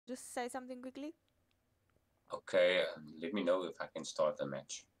Just say something quickly. Okay, let me know if I can start a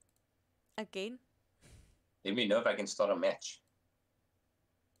match. Again. Let me know if I can start a match.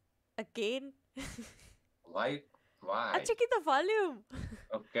 Again. Why? I'm checking the volume.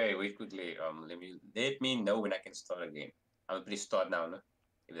 Okay, wait quickly. Let me know when I can start again. I'll please start now, no?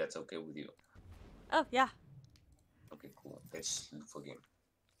 If that's okay with you. Oh yeah. Okay, cool. Let's look for game.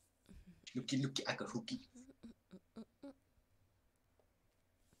 Looky, I got hooky.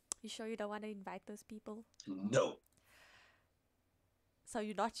 You sure you don't want to invite those people? No, So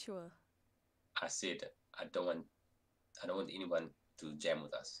you're not sure? I said I don't want anyone to jam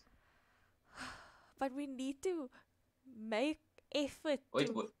with us. But we need to make effort Wait,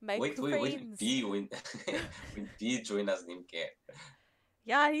 to make wait. friends. B when when B join us, didn't care.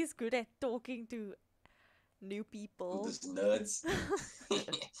 Yeah, he's good at talking to new people. Those nerds.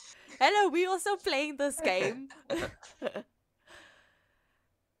 Hello, we also playing this game.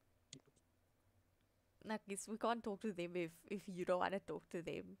 Like, we can't talk to them if you don't want to talk to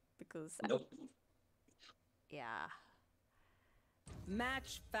them because Nope. yeah.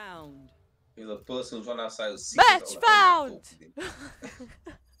 Match found. You're the person who's on our side. Match found.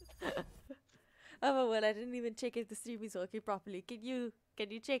 Oh my word! I didn't even check if the stream is working properly. Can you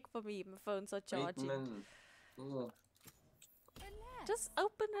check for me? My phone's not charging. Just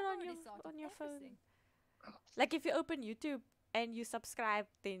open it on your phone. Like if you open YouTube and you subscribe,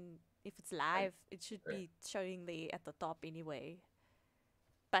 then if it's live, it should be showing there at the top anyway.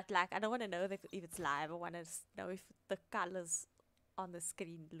 But like, I don't want to know if it's live. I want to know if the colors on the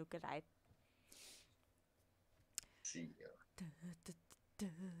screen look right. See ya.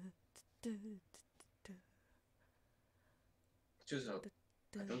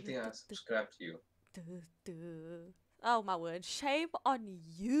 I don't think I subscribed to you. Oh my word! Shame on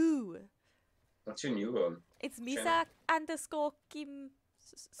you. What's your new one? It's Misa underscore Kim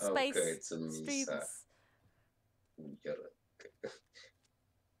space it's a streams. Misa.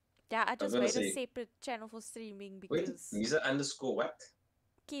 Yeah, I just made a separate channel for streaming because. Wait, Misa underscore what?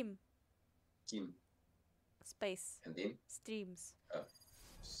 Kim. Space. And then? Streams.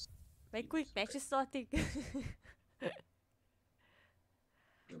 Wait, quick, match is starting.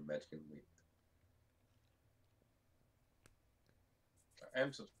 No match can wait. I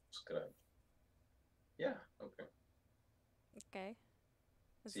am subscribed. Yeah, okay. Okay.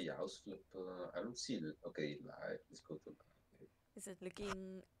 See house flipper. I don't see it. Okay, live. Let's go to live. Is it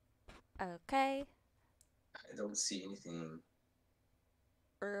looking okay? I don't see anything.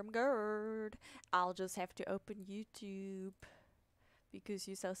 Good. I'll just have to open YouTube because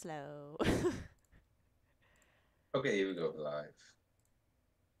you're so slow. Okay, here we go. Live.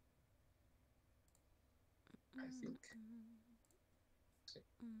 I think.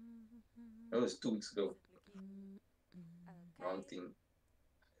 That was 2 weeks ago. Wrong thing.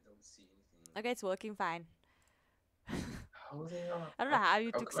 I don't see anything. Okay, it's working fine. How they are? I don't know how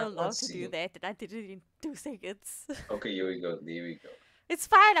you took so long to do that, and I did it in 2 seconds. Okay, here we go. There we go. It's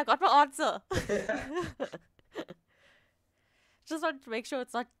fine. I got my answer. Just wanted to make sure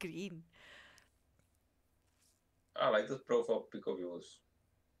it's not green. I like this profile pic of yours.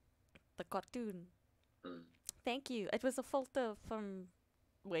 The cartoon. Thank you. It was a filter from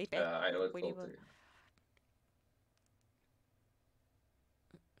way back. I know it's filter.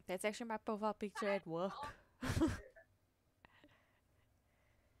 That's actually my profile picture at work.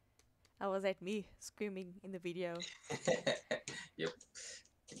 I was at me screaming in the video. Yep.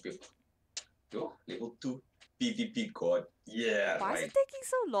 Yo, level 2 PvP god. Yeah. Why is it taking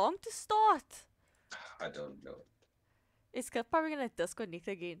so long to start? I don't know. It's probably gonna disconnect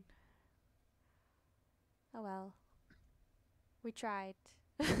again. Oh well. We tried.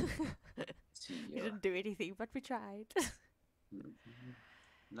 We didn't do anything, but we tried.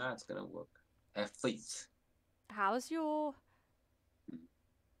 Nah, it's gonna work. Have faith. How's your...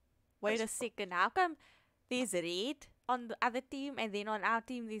 Wait a second. How come there's red on the other team and then on our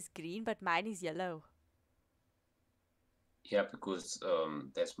team there's green, but mine is yellow? Yeah, because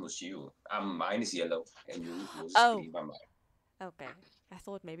that's most you. Mine is yellow and yours is green by mine. Okay. I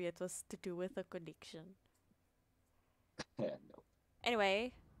thought maybe it was to do with the connection. No.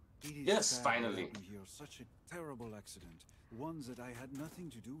 Anyway. Yes, finally. Here, such a terrible accident. Ones that I had nothing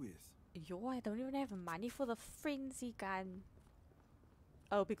to do with. Yo, I don't even have money for the frenzy gun.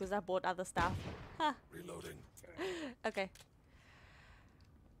 Oh, because I bought other stuff. Huh. Reloading. Okay.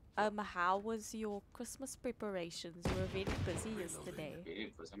 How was your Christmas preparations? You were very busy yesterday.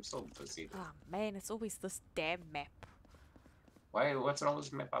 I'm so busy. Oh man, it's always this damn map. Why? What's wrong with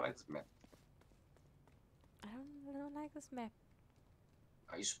this map? I like this map. I don't like this map.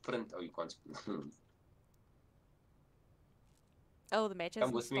 You sprint or you can't sprint. Oh, the match Come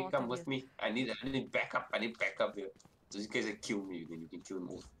hasn't with me. started Come with yet. me. I need backup. I need backup here. Just in case they kill me, then you can kill them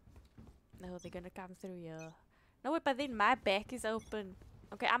all. No, they're gonna come through here. No, wait, but then my back is open.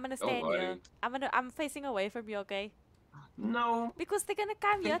 Okay, I'm gonna Don't stand here. worry. I'm facing away from you, okay? No. Because they're gonna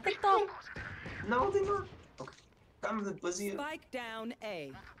come here at the top. No, they're not. Okay. Come the busy. Spike down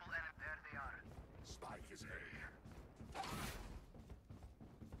A. Spike is A.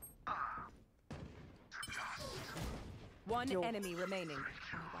 One Yo. enemy remaining.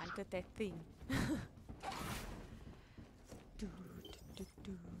 I wanted that thing.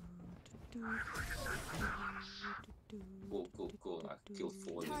 Cool. I killed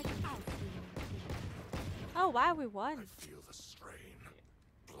 4 of them. Oh, wow, we won. Feel the strain.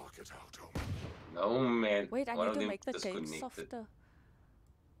 Block it out, Omen. No, man. Wait, I One need of to them make the game disconnected. softer.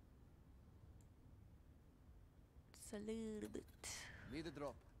 Just a little bit. Need a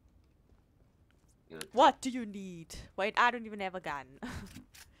drop. What do you need? Wait, I don't even have a gun.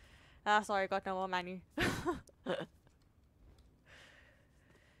 Ah, sorry, got no more money.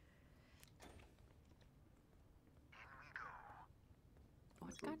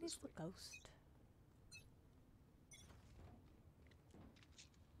 What gun is the ghost?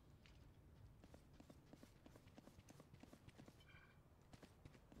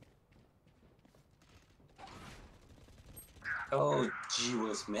 Oh,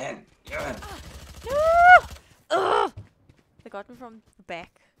 jeez, man. Yeah. Ugh! They got me from the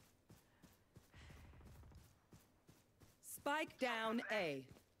back. Spike down A.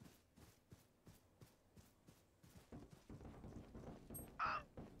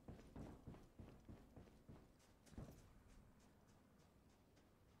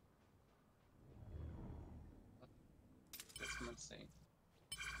 That's what I'm saying.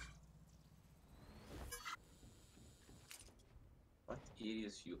 What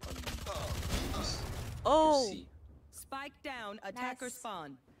areas you on? Just Oh! you see. Spike down. Attacker Nice.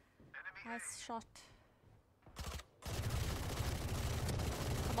 spawn. Nice shot.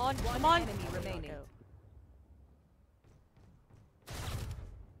 Come on, One come on! enemy There we remaining. go.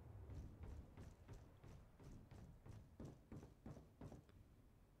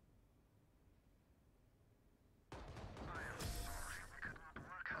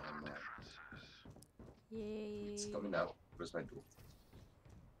 Oh, man. Yay. It's coming out. Where's my door?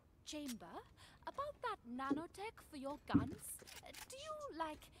 Chamber, about that nanotech for your guns, do you,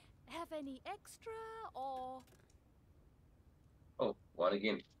 like, have any extra or... Oh, one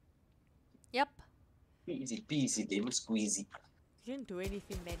again. Yep. Easy peasy, lemon squeezy. You didn't do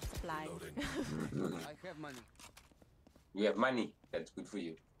anything, man. Supply. Reloading. I have money. You have money. That's good for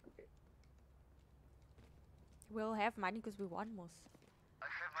you. Okay. We'll have money because we won most.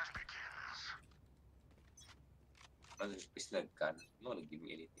 I'm just pissing a gun. You don't want to give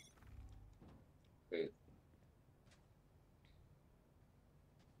me anything. Okay.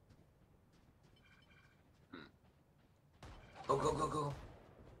 Go.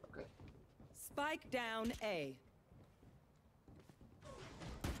 Okay. Spike down A.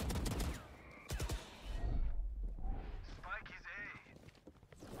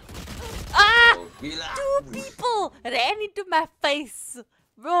 Ah! Oh, relax. Two people ran into my face,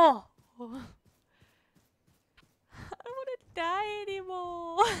 bro. I don't want to die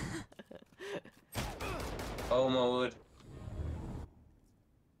anymore. Oh my word.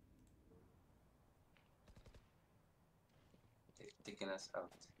 They're taking us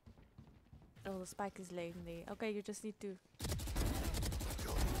out. Oh, the spike is laying there. Okay, you just need to.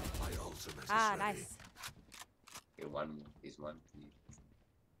 Go. My ultimate Ah, is ready. nice. Okay, one more. This one, please.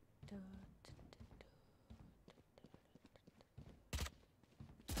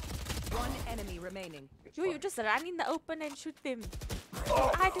 One enemy remaining. You just run in the open and shoot them.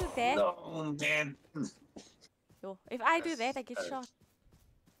 Oh, I do that. no, man. Yo, if I do that, I get shot.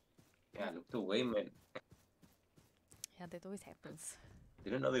 Yeah, look away, man. Yeah, that always happens.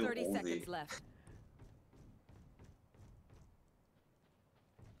 They don't know they were 30 all there. seconds left.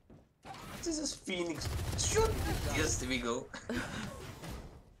 This is Phoenix. Shoot! Yes, there we go.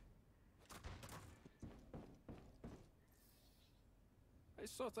 I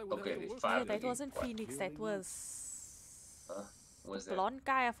thought I would Okay, have to there's work. five. No, that looking. wasn't What? Phoenix. That Clearly not. was Huh? What's the that? blonde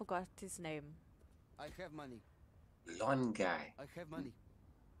guy. I forgot his name. I have money. Blonde guy. I have money.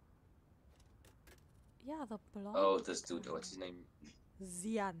 Yeah, the blonde. Oh, this dude. What's his name?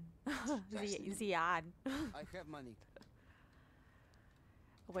 Zian. Nice name. Zian. I have money.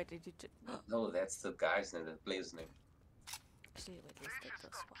 Oh, wait, did you? No, that's the guy's name, the player's name. Actually, wait, let's take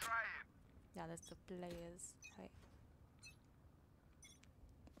this one. Yeah, that's the players. Right.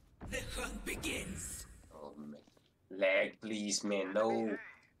 Oh man. Lag, please, man. No.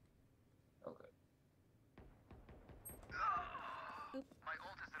 Okay.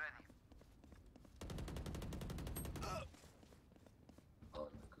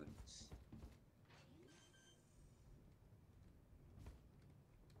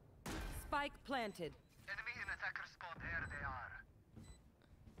 Spike planted. Enemy in attacker spawn. There they are.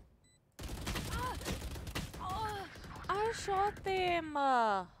 I shot them.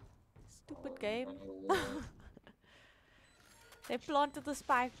 Stupid game. Oh, They planted the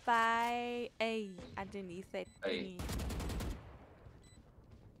spike by A underneath that A. thingy.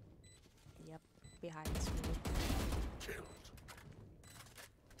 Yep, behind screen.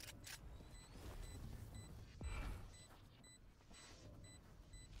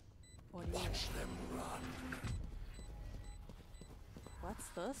 Watch them run. What's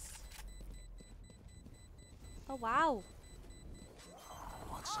this? Oh wow.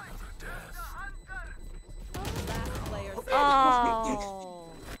 Last player standing. Oh.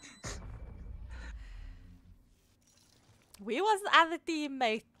 Where was the other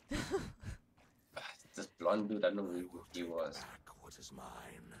teammate? this blonde dude, I don't know who he was. What is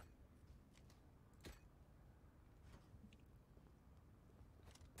mine?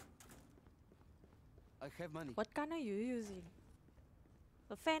 I have money. What gun are you using?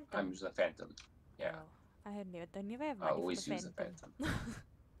 The Phantom. I'm using a Phantom. Yeah, Oh, I had never have I money always for the use a Phantom. Phantom.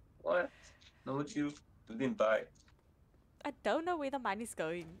 What? No, what you didn't buy? I don't know where the money's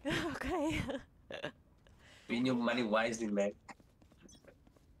going. Okay. Spend your money wisely, man.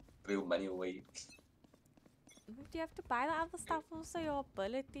 Put your money away. You have to buy the other stuff also, your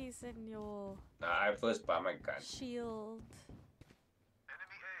abilities and your Nah, I first buy my gun. shield.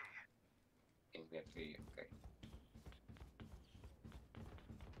 Enemy A. In there for you, okay.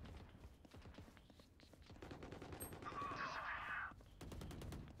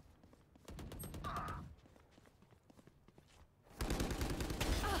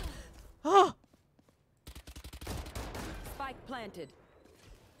 Oh! Spike planted.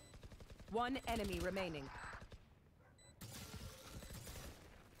 One enemy remaining.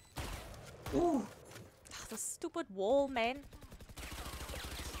 Ooh. The stupid wall, man.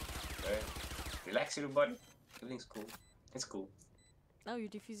 Okay. Relax, everybody. Everything's cool. It's cool. Oh, you're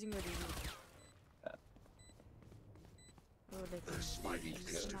defusing already. Oh, let me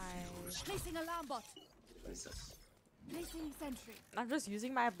use my... Placing alarm bot. What is this? Placing sentry. I'm just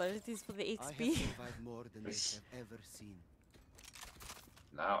using my abilities for the I have XP. survived more than I have ever seen.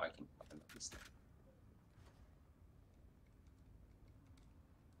 Now I can understand.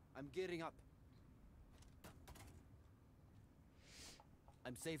 I'm gearing up.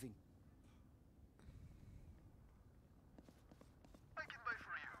 I'm saving. I can buy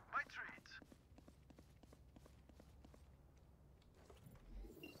for you. My treat.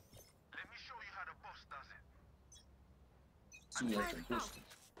 Let me show you how the boss does it. So you have to boost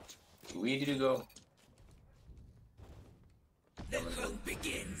it. Where did you go? The hunt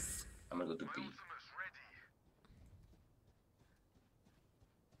begins. I'm gonna go to My B. ultimate's ready.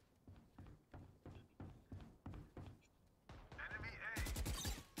 Enemy A.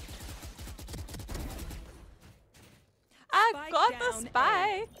 I Spike got the down A.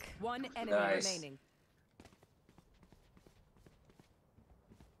 spike! One enemy Nice. remaining.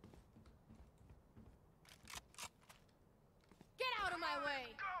 Get out of my way.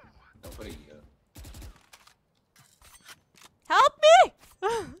 Nobody here. Help me!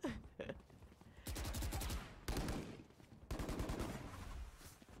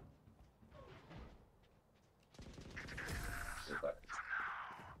 You got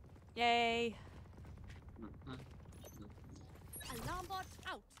it. Yay. Alarm bot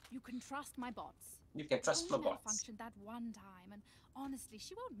out. You can trust my bots. You can trust my Only bots. malfunctioned that one time, and honestly,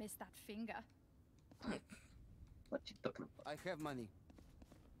 she won't miss that finger. What you talking about? I have money.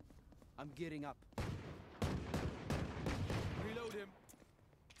 I'm gearing up. Reload him.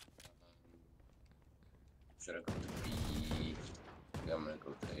 Should I go to B? Yeah, I'm gonna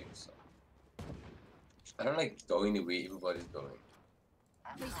go to A. So I don't like going the way everybody's going.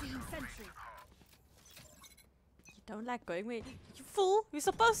 Placing sentry. You don't like going where... You fool! You're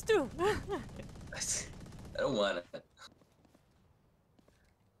supposed to! I don't want it.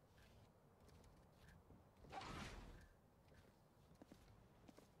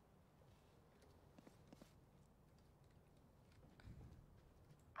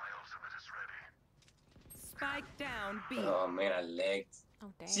 My ultimate is ready. Spike down B. Oh man, I lagged. Oh,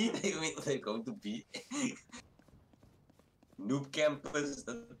 damn. See, they're going to B. Noob campers,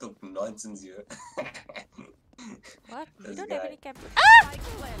 that took nonsense here. What? We This don't have guy. any camp. Spike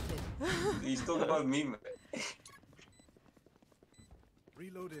planted. He's talking about me, man.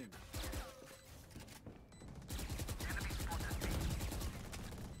 Reloading.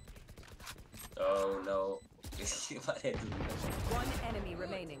 Oh no. My head is- One enemy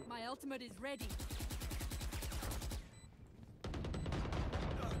remaining. My ultimate is ready.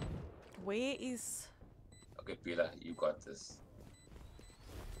 Where is... Okay, Pila, you got this.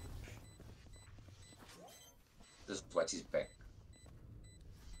 Just watch his back.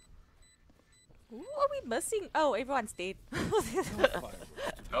 Who are we missing? Oh, everyone's dead.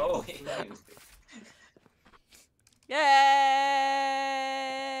 Oh,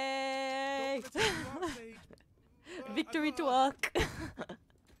 Yay! Victory to work.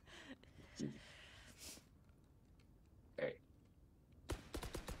 okay.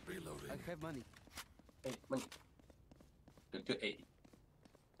 I have money. Hey, money. Good, hey.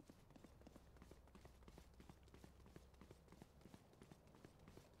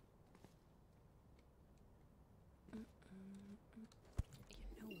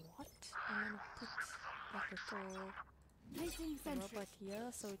 You know what? I'm gonna put that little Placing sentry. robot here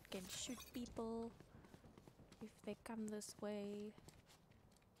so it can shoot people if they come this way.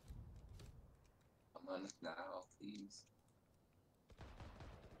 Come on now, please.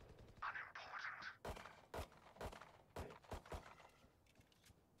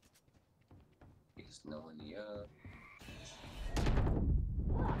 There's no one here.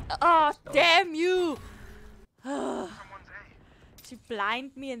 Oh, damn you! Someone's A. She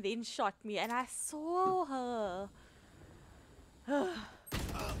blinded me and then shot me, and I saw her.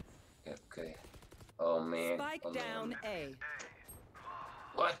 Okay. Oh man. Spike Oh, down man. A.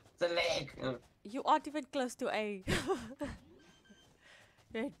 What the leg? You aren't even close to A.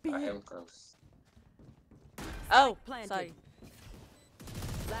 You're at B. I am close. Oh, planted. sorry.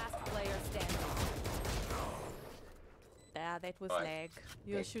 Last player standing. Yeah, that was Right. lag.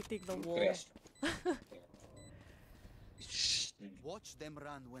 You're Okay. shooting the You wall. crashed. Shh. Watch them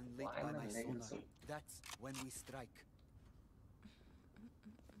run when lit Why by am I my lagging sonar. so- That's when we strike.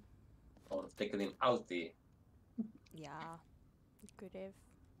 I would have taken him out there. Yeah, you could have.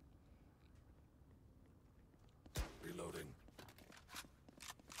 Reloading.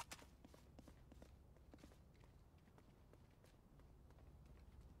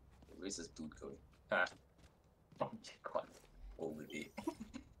 Where's this dude going? Ha. Oh my god. Over there.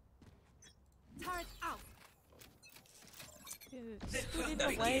 Turret out. You stood in Not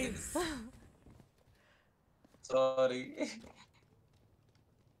the way. again. Sorry.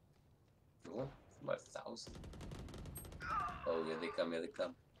 Oh, about 1,000. Oh, here they come, here they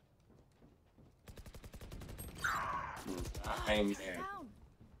come. I'm there. Down.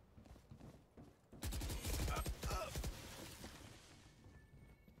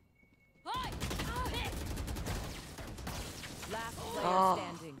 Hi. Hit. Last player Oh.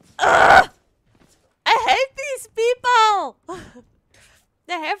 standing. I hate these people!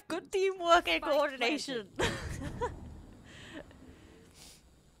 They have good teamwork and Spike coordination.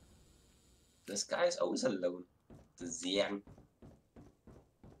 This guy is always alone. The Zian.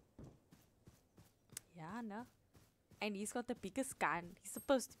 Yeah, no. And he's got the biggest gun. He's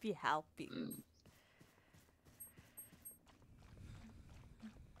supposed to be helping. Mm.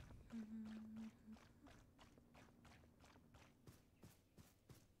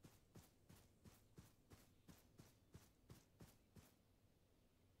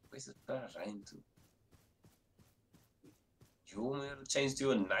 Where's the paradigm to? You want me to change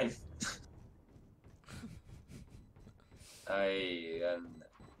to a knife?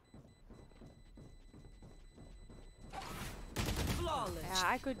 Flawless. Yeah,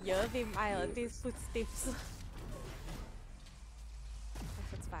 I could hear them. I heard his footsteps.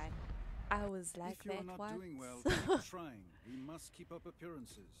 That's fine. I was like If you're that not once. doing well, keep trying. We must keep up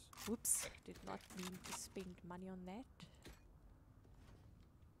appearances. Whoops. Did not mean to spend money on that.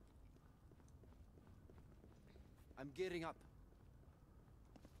 I'm gearing up.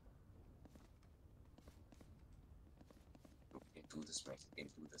 You can do this, mate. You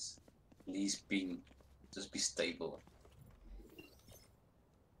can do this. Please be, just be stable.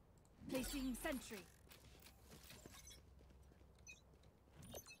 Placing sentry.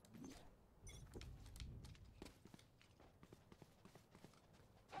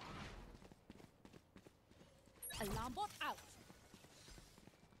 Alarm bot out.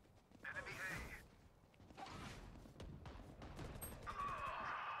 Enemy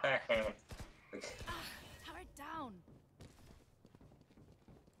Turret down.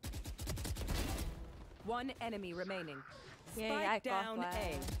 One enemy remaining. Yay, Spike I got down one.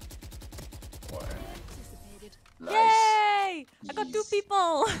 A. Anticipated. Nice. Yay! I got 2 Yes.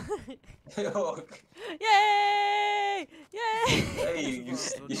 people! Okay. Yay! Yay! Hey,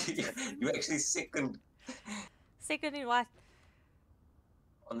 you actually second Second in what?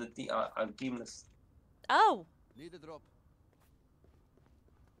 on the on team list. Oh! Need a drop.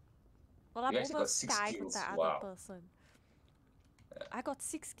 Well, I'm You actually got almost 6 tied with kills. the other Wow. person. I got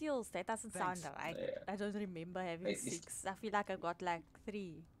 6 kills. That doesn't sound Thanks. right. Yeah. I don't remember having Hey, 6. I feel like I got like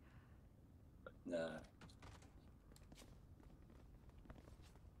 3. Nah.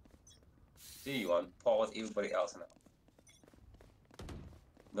 See, you want pause everybody else now.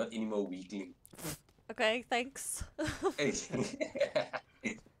 Not anymore weakling. Okay, thanks. Hey.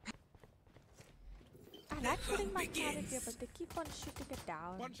 I like putting my carrot here, but they keep on shooting it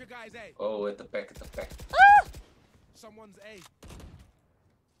down. Bunch of guys, A. Oh, at the back, at the back. Someone's A.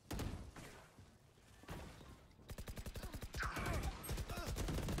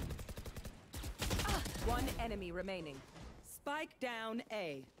 One enemy remaining. Spike down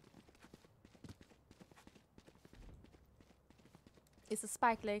A. Is the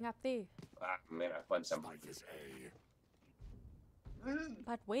spike laying up there? Ah, man, I found somebody.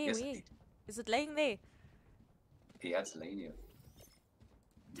 But where, Yes, where? indeed. Is it laying there? Yeah, it's laying here.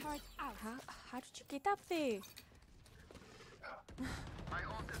 Turret out. How did you get up there? My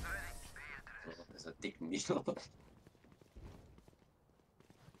ult is ready. Oh, there's a thick needle.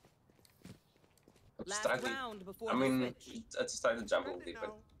 I'm Last struggling. round before I the mean, switch. it's starting to jump a little bit,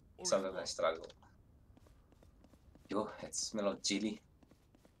 but sometimes I struggle. Yo, it smells of chili.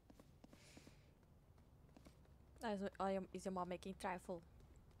 Is your mom making trifle?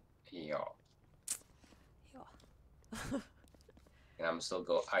 Yeah. Yeah. And I'm still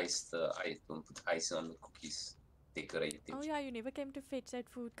go ice the ice. Don't put ice on the cookies. Decorate it. Oh yeah, you never came to fetch that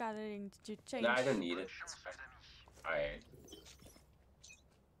food coloring. Did you change? No, I don't need it. It's fine. I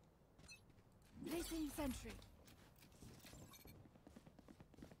Placing sentry.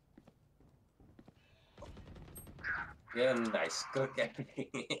 yeah, nice. Cook everything.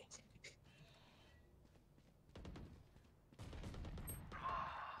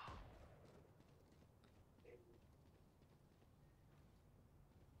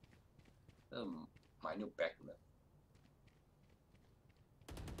 My new back now.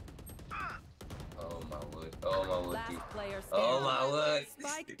 Oh my word. Oh my word. Last Dude. player standing. Oh my word.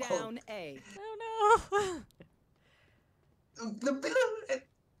 Spike down A. Oh no! The pillar.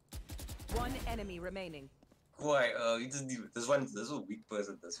 One enemy remaining. Why? You just need this one. This is a weak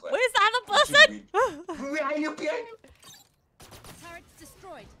person. This one. Where's the other person? Behind you, behind you. Turrets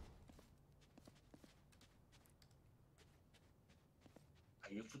destroyed.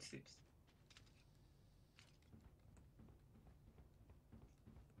 Are your footsteps?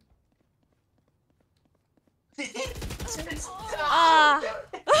 Ah!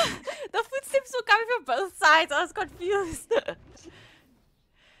 The footsteps were coming from both sides. I was confused.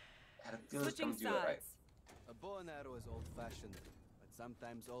 Switching Right. sides. A bow and arrow is old-fashioned, but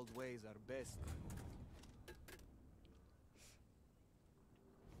sometimes old ways are best.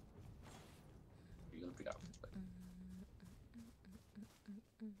 You're gonna pick up.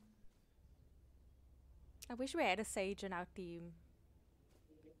 I wish we had a sage in our team.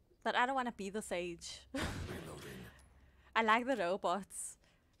 But I don't want to be the sage. I like the robots.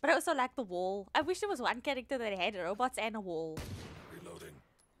 But I also like the wall. I wish there was one character that had robots and a wall. Reloading.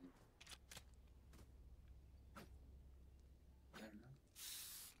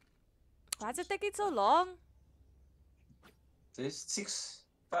 Why is it taking so long? There's 6,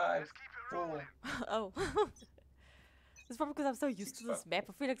 5, 4. Oh. It's probably because I'm so used to this map.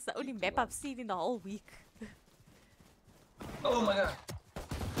 I feel like it's the only map I've seen in the whole week. Oh my god.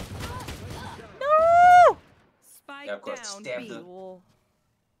 No! Spike Yeah, of course, down stab B. the- Oh.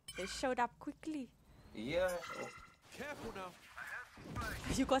 They showed up quickly. Yeah. Oh, Careful now.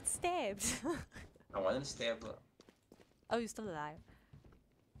 You got stabbed. I wanted to stab her. Oh, you're still alive.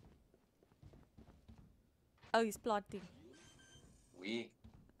 Oh, he's planting. We.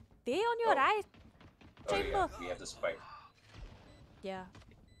 There on your Oh. right. Oh yeah, Chamber. we have the spike. Yeah,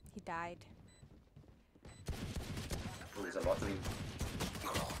 he died. Oh, there's a lot of them.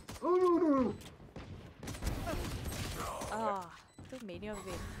 Ah, too many of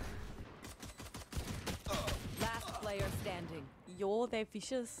them. Last player standing. Yo, they're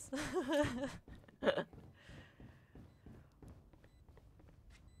vicious.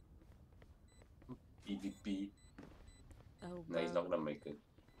 PvP. Oh, No, he's bro. not gonna make it.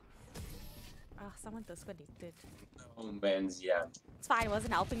 Ah, someone disconnected. Oh man, yeah. It's fine, it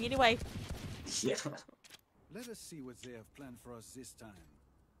wasn't helping anyway. Yeah. Let us see what they have planned for us this time.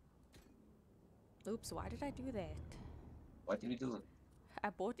 Oops, why did I do that? What did we do? I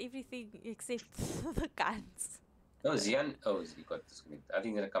bought everything except the guns. No, Zian. Oh, he got disconnected. I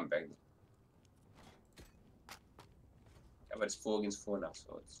think he's gonna come back. Yeah, but it's 4 against 4 now,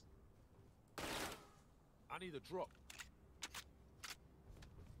 so it's. I need a drop.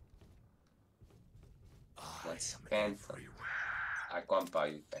 What's Phantom? I can't buy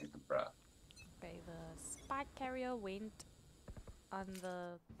you Phantom, bruh. Okay, the spike carrier went on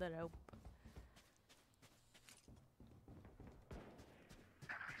the rope.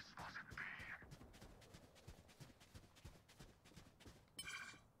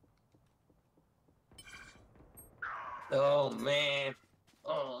 Oh man.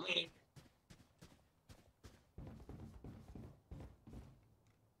 Oh man.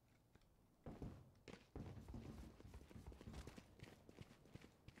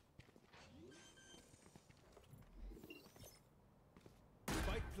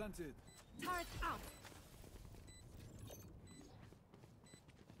 Spike planted. Turret out.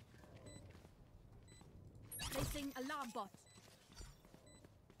 Placing alarm bot.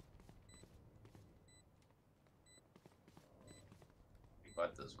 We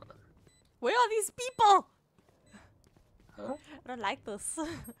got this one. Where are these people? Huh? I don't like this.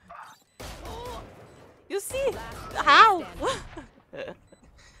 You see? Last How? standing.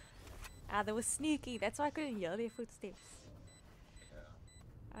 They were sneaky. That's why I couldn't hear their footsteps.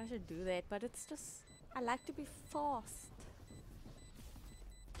 Yeah. I should do that, but it's just... I like to be fast.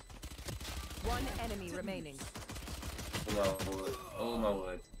 One enemy remaining. Oh my word. Oh my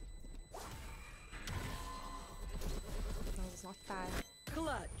word. No, it's not bad.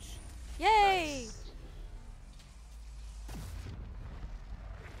 Clutch. Yay!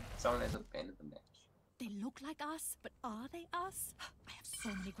 Someone has abandoned the match. They look like us, but are they us? I have so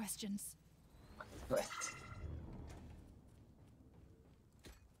many questions. What?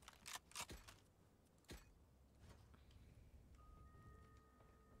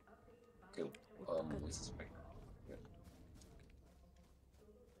 Okay, we suspect. Yeah.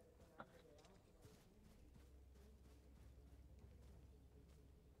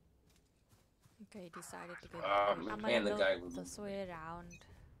 Okay, decided to go. I'm I'm playing gonna the guy go with this way around.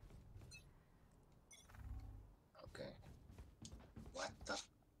 Okay. What the?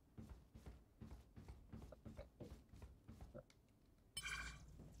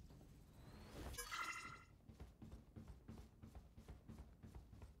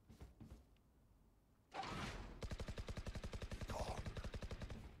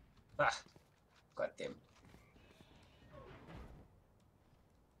 Ah, got them.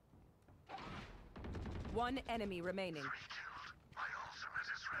 One enemy remaining. My ultimate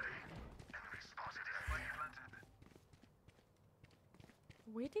is ready. Enemy spotted. Spike planted.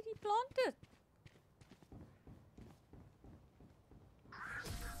 Where did he plant it?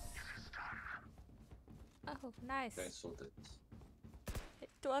 Oh, nice. Okay, sorted. It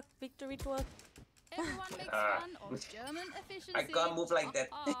worked. Victory it worked. Everyone makes Ah. fun of German efficiency. I can't move like that.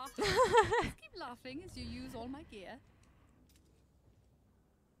 Just keep laughing as you use all my gear.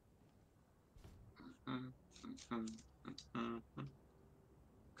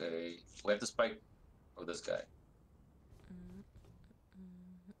 Okay, we have to spike of this guy.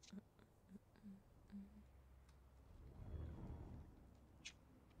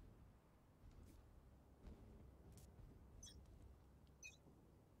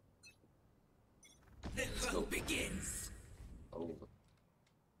 Let's go. Begins. Oh,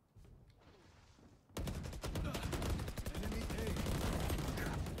 Enemy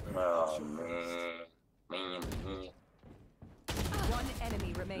A. oh man. One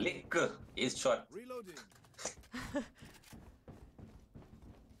enemy remaining. Lick is shot. Reloading.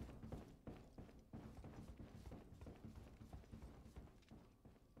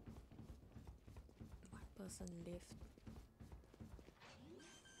 One person left.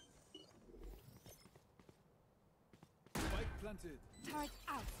 Spike planted. Turret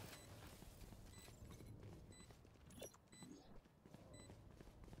out.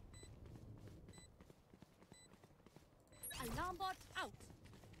 Alarm bot out.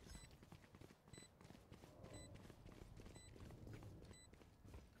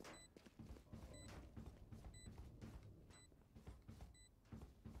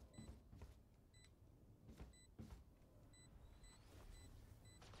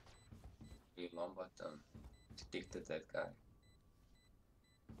 Long button. Detected that guy.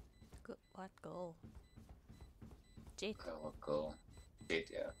 What goal? Jet. Oh, go. Did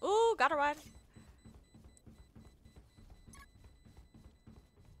yeah. Ooh, gotta run.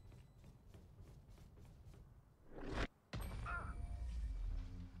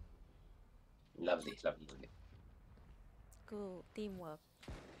 Lovely, lovely, lovely. Cool. Teamwork.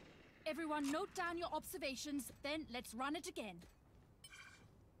 Everyone note down your observations, then let's run it again.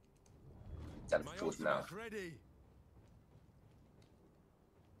 That's food now. Ready.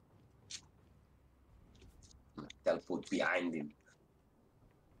 Teleport behind him.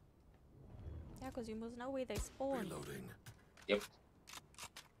 Yeah, because you must know where they spawn. Reloading. Yep.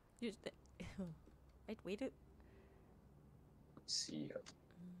 You wait, wait. Let's see.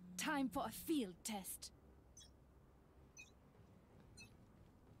 Time for a field test.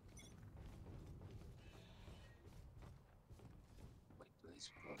 Wait, please.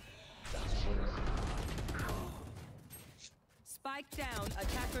 That's Spike down.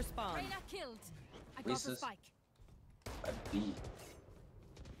 Attacker spawn. Reyna killed. I got the Reese's. spike. At B.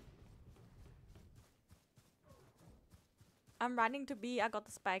 I'm running to B. I got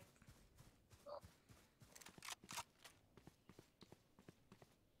the spike.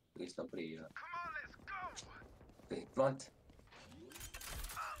 Please nobody. Come on, let's go. Okay, plant.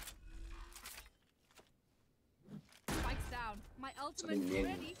 Spikes down. My ultimate Something is new.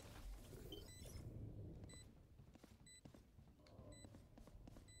 ready.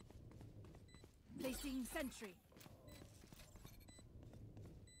 Placing sentry.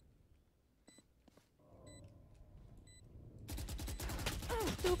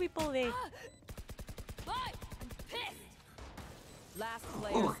 Two people there. Boy, I'm pissed. Last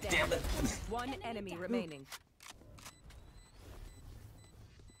player Oh, standing. damn it. One enemy remaining.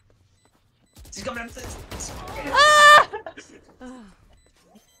 She's coming up.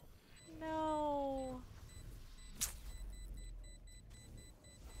 No.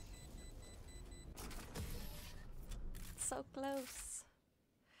 So close.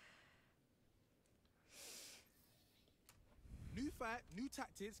 New fight, new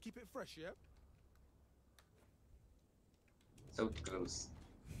tactics, keep it fresh, yeah? So close.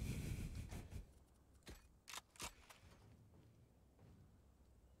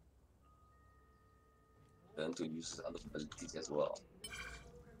 Learn to use other abilities as well.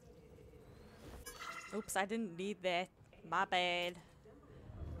 Oops, I didn't need that. My bad.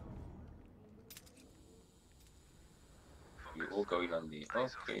 You're all going on the.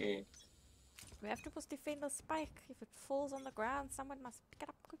 Okay. We have to just defend the spike. If it falls on the ground, someone must pick it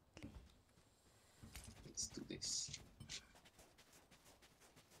up quickly. Let's do this.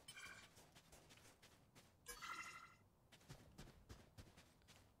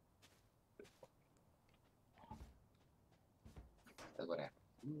 That's what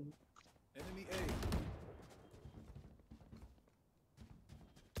happened. Enemy A.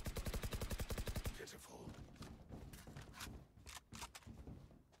 Pitiful.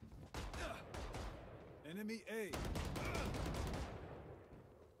 Enemy A.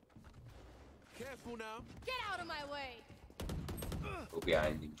 Careful now. Get out of my way. Go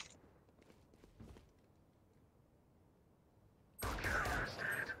behind him.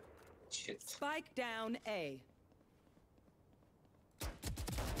 Shit. Spike down A.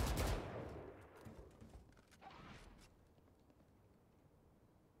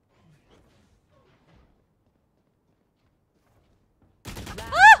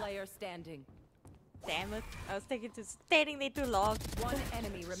 Last player standing. Damn it. I was taking to standing there too long. One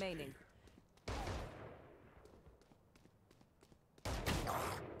enemy remaining.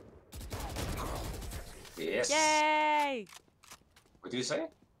 Yes. Yay! What do you say?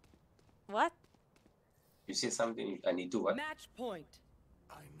 What? You said something. I need to what? Match point.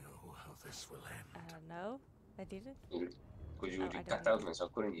 I know how this will end. I don't know. I didn't. Because you Oh, I cut don't out when so I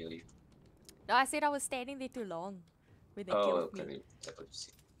couldn't hear you. No, I said I was standing there too long when they Oh, killed okay. me. That's what you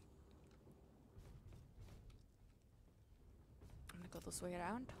said. I'm gonna go this way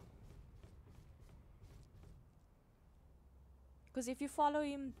around. Because if you follow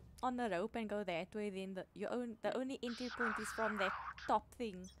him on the rope and go that way, then the only entry point is from that top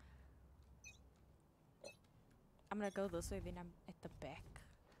thing. I'm gonna go this way, then I'm at the back.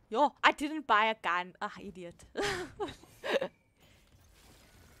 Yo, I didn't buy a gun. Ah, idiot.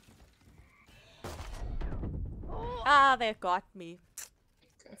 Ah, they got me.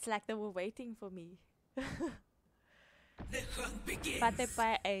 It's like they were waiting for me. But they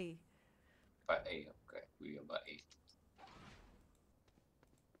buy A. By A, okay. We are by A.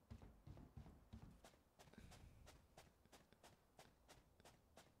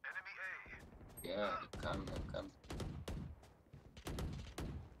 Enemy A. Yeah, come.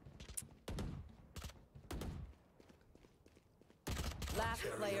 Last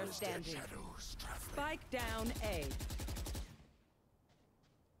player standing. Spike down A.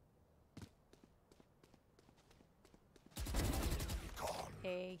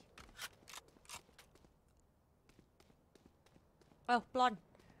 A. Oh, blonde.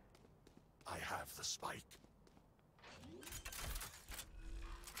 I have the spike.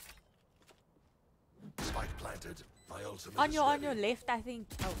 Spike planted. My ultimate On is your ready. left, I think.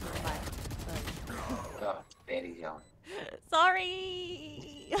 Oh, never mind. Sorry. Ah, very young.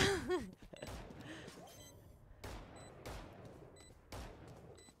 Sorry.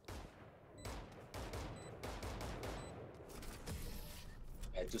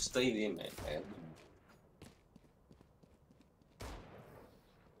 I had to stay there, man.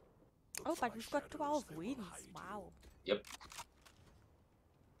 Oh, but we've got 12 wins. Wow. Yep.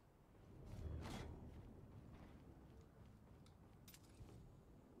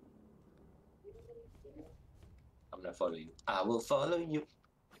 I'm gonna follow you. I will follow you.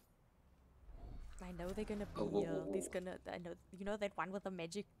 I know they're gonna be Oh, whoa, whoa, there's whoa. gonna I know you know that one with the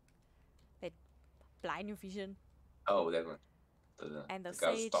magic that blind your vision Oh, that one. The, and the the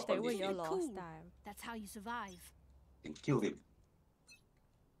guy who sage stopped they on were the here field last Cool. time. That's how you survive. and killed him.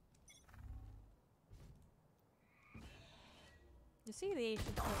 You see the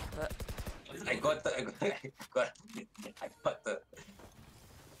Asian I got the. I got the.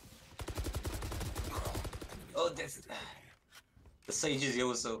 Oh, that's. The sage is here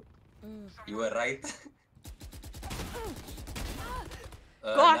also. You were right.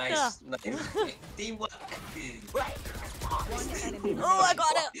 Got Nice. Nice. Teamwork. One enemy Oh, I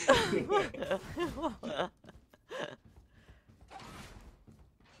got it!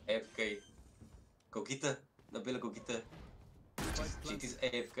 AFK. Go kita. Nabila go kita. Cheat is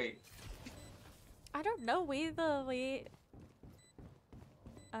AFK. I don't know whether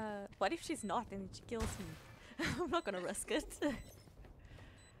what if she's not and she kills me? I'm not gonna risk it.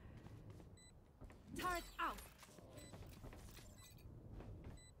 Turret out.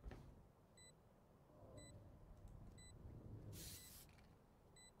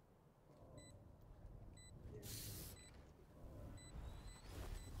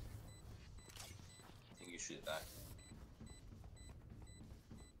 I think you should die.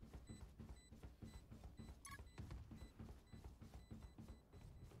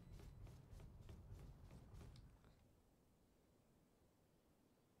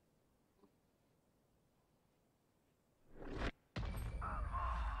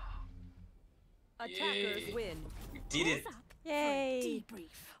 Attackers Yay. win. We did it. Who's up Yay! for a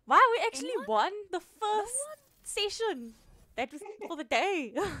debrief? Wow, we actually Anyone? won the first session. That was for the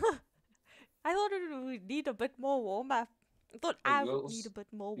day. I thought it would need a bit more warm up. I thought Oh, I you would also- need a bit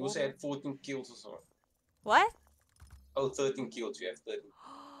more You warm also up. had 14 kills or so. What? Oh, 13 kills. You have 13.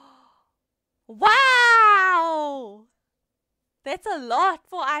 Wow! That's a lot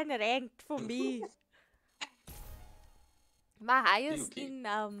for unranked for me. My highest okay? in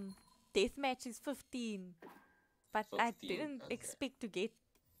deathmatch is 15. But I 15, didn't okay. expect to get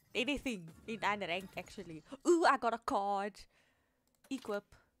anything in unranked actually. Ooh, I got a card. Equip.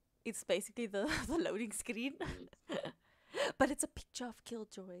 It's basically the, the loading screen. But it's a picture of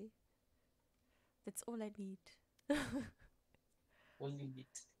Killjoy. That's all I need. Only need.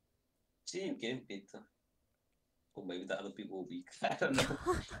 See, you getting better. Or maybe the other people will be. I don't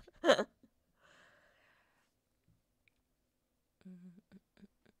know.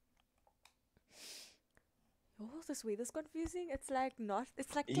 Oh, this weather's confusing. It's like not.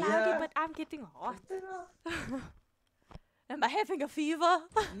 It's like cloudy, Yeah. but I'm getting hot. Am I having a fever?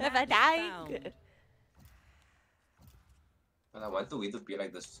 Am I Match dying? found. But I want the weather to be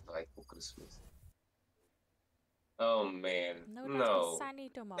like this like for Christmas. Oh man. No, it must No. be sunny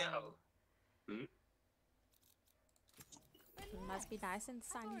tomorrow. Hmm? It must be nice and I've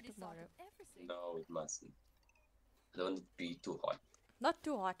sunny already thought tomorrow. of everything. No, it mustn't. I don't want it to be too hot. Not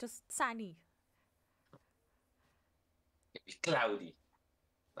too hot, just sunny. Maybe cloudy.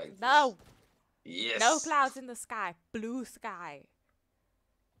 Like No, this. Yes. no clouds in the sky. Blue sky.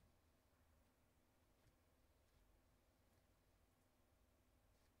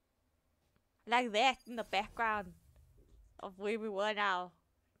 Like that in the background of where we were now.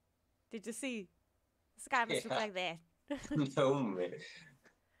 Did you see? The sky must look Yeah. like that. No man.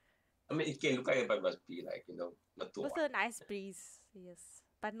 I mean, it can look like it, but it must be like, not too With hot. a nice breeze, yes.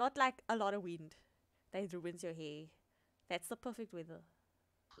 But not like a lot of wind that ruins your hair. That's the perfect weather.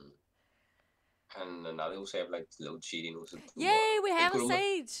 And now they also have like load shedding also. Yay, we have a Kuruma.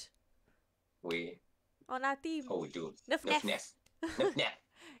 sage We. on our team. Oh, we do. Nif Nif naf. naf. Nif naf.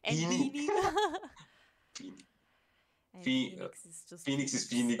 And Beanie. Beanie. Phoenix. And Phe- Phoenix is just Phoenix is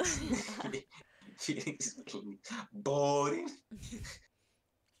Phoenix. Phoenix is Phoenix. Boring.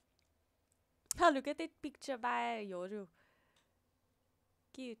 Oh, look at that picture by Yoru.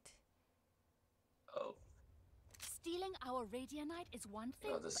 Cute. Oh, Stealing our Radianite is one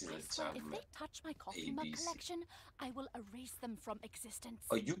thing, this but is I a swear if charm, they man. touch my coffee mug ABC. collection, I will erase them from existence.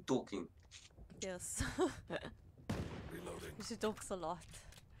 are you talking? Yes. Reloading. She talks a lot.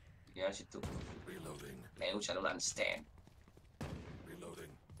 Yeah, she took Reloading. language I don't understand.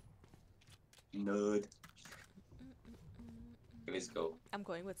 Reloading. Nerd. Okay, let's go. I'm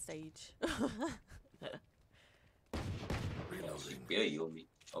going with Sage. She better heal me.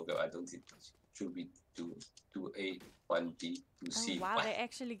 Okay, I don't think should we do 2A, 1B, 2C. Oh wow, What? they're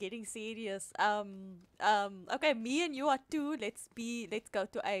actually getting serious. Okay, me and you are 2. Let's go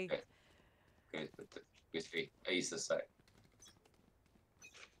to A. Okay. Okay, with A is the side.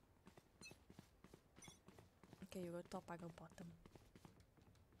 Okay, you go top, I go bottom.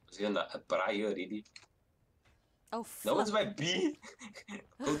 Was here a prior already? Oh No one's fuck. by B.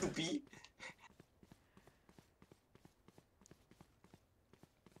 Go to B.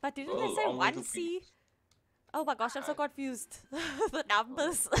 But didn't Oh, they say long way to 1C? Oh my gosh, I'm so confused. The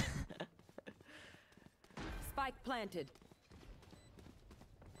numbers. Spike planted.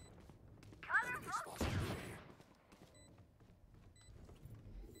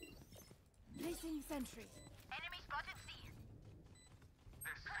 Placing sentry. Enemy spotted C.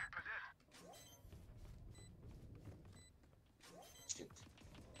 They're super dead. Shit.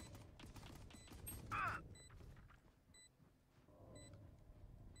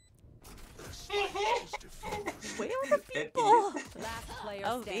 Where are the That people? Last player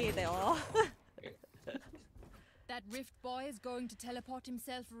Oh, there standing. they are. That Rift boy is going to teleport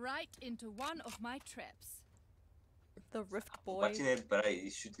himself right into one of my traps. The Rift boy. Watching that, but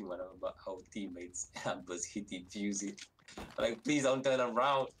he's shooting one of our teammates. I'm busy defusing. Like, please don't turn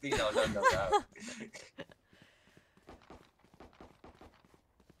around. Please don't turn around.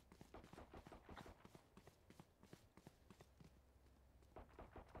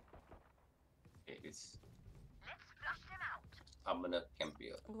 Okay, it's. Let's flush them out. I'm gonna camp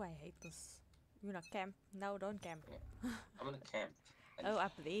here. Oh, I hate this. You not camp? No, don't camp. I'm gonna camp. And Oh,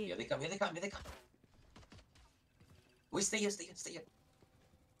 up there. here they come, here they come, here they come. Wait, stay here, stay here, stay here.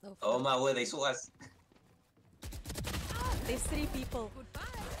 Oh, Oh fuck. my word, they saw us. There's 3 people.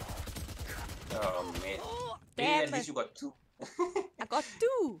 Oh man. Hey, Damn at least it. you got 2. I got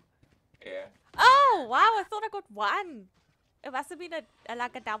 2. Yeah. Oh, wow. I thought I got 1. It must have been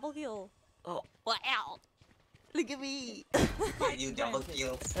like a double kill. Oh, wow. Look at me. Yeah, you double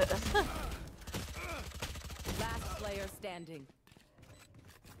kills. Last player standing.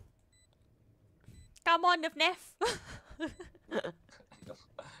 Come on, Nif Nef.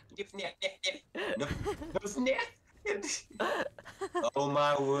 No, snap. Oh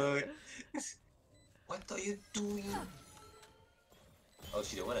my word. What are you doing? Oh,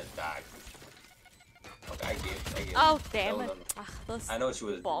 she didn't want to die. Okay, I get. Oh, damn No, it. no, no. Ah, those I know what she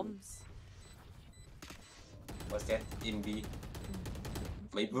was doing. bombs. What's that? In B.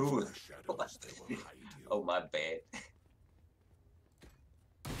 My bro. Oh my bad.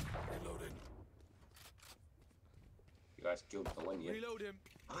 You guys killed the one yet. Reload him.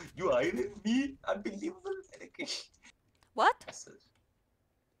 You are with me? Unbelievable. What?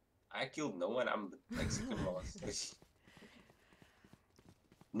 I killed no one. I'm like second lost.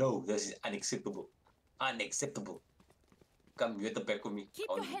 No, this is unacceptable. Unacceptable. Come, you at the back with me. Keep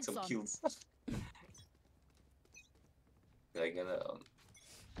I want your to get heads some on. kills. They're gonna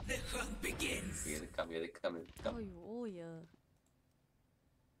The hunt begins. here they come, here they come, here they Oh, come. you all here.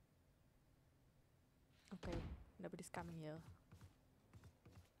 Okay, nobody's coming here.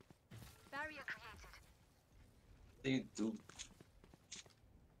 Barrier created. They do.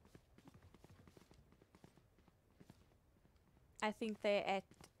 I think they're at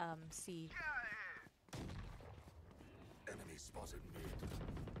C. Enemy spotted mid.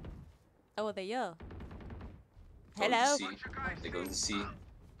 Oh, they're here. Going to Hello. see. They're going to see.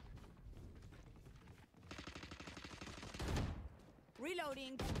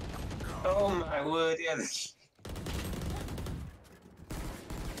 Reloading. Oh my word, yeah. Last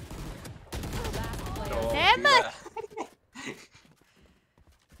player. Oh, Damn yeah.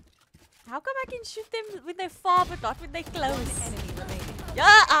 How come I can shoot them when they're far but not when they're close? Enemy remaining.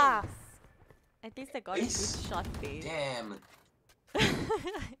 Yeah! Ah. At least I got a Ace. good shot there. Damn. My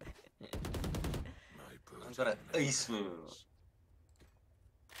I'm gonna ace me.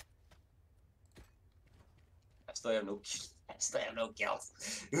 I still have no kills. I still have no kills.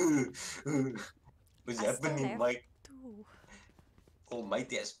 What's I still happening, have Mike? 2.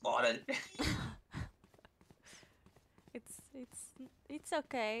 Almighty has spotted. It's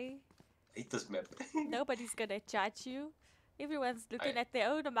okay. Hate this map. Nobody's gonna judge you. Everyone's looking I- at their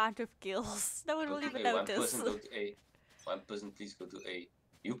own amount of kills. No one Go will to even A. One notice. person go to A. One person please go to A.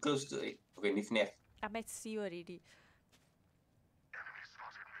 You close to A. Okay, Nif Nef. I'm at C already. Enemy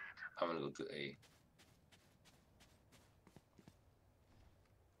spotted mid. I'm gonna go to A.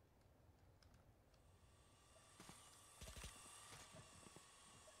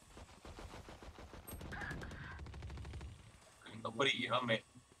 Nobody here, man.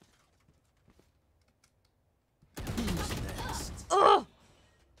 Oh!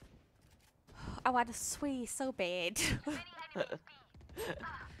 I want to swear so bad. Many enemies B.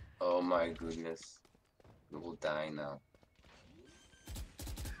 Oh my goodness. We will die now.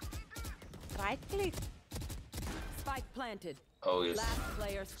 Right click. Spike planted. Oh yes. Last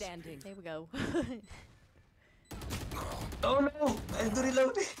player standing. There we go. Oh no! I have to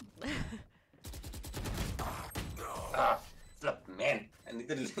reload. Ah, flip, man. I need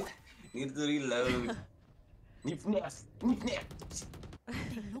to need to reload. Nip nap. Nip nap.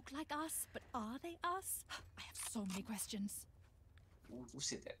 They look like us, but are they us? I have so many questions. Ooh, Who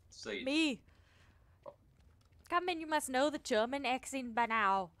said that? Say it. Me. Come in, you must know the German accent by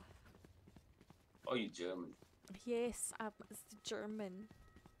now. Oh, you German. Yes, it's the German.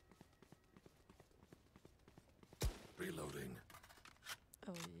 Reloading.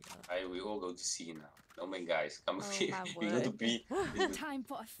 Oh yeah. Alright, we all go to C now. No man, guys, come Oh, here. my We go to word. B. Time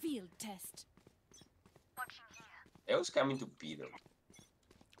for a field test. They always coming to B though.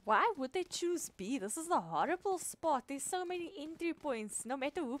 Why would they choose B? This is a horrible spot. There's so many entry points. No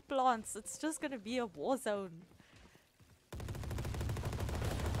matter who plants, it's just gonna be a war zone.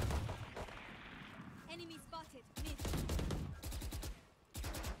 Enemy spotted. Mid.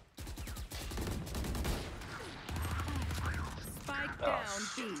 Spike Oh, down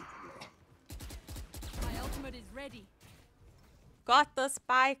B. My ultimate is ready. Got the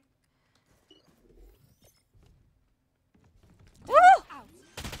spike. Woo!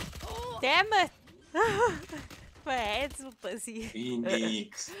 Damn it! My hands were busy.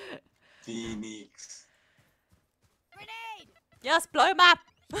 Phoenix. Phoenix. Grenade! Yes, blow him up!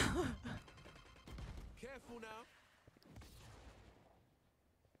 Careful now.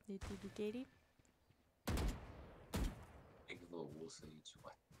 Did you get him? Think of a wall sage.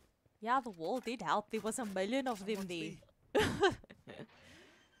 What? Yeah, the wall did help. There was a million of them there.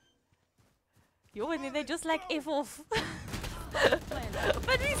 Yo, and then they just like F off.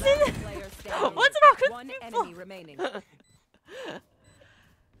 But he said, Player standing. what's wrong with One people? enemy remaining.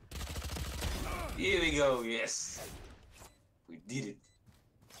 Here we go, yes. We did it.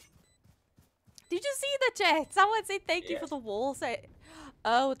 Did you see the chat? Someone said thank you Yeah. for the wall.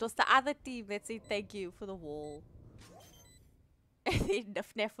 Oh, it was the other team that said thank you for the wall. And then the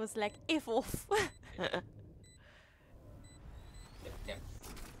FNAF was like, F off. Yep, yep.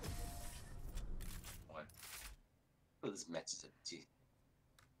 What? Well, this match is a G.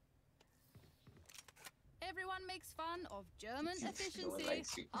 Everyone makes fun of German No one efficiency.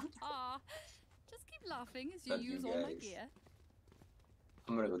 likes you. Just keep laughing as you Love you use all my guys. gear.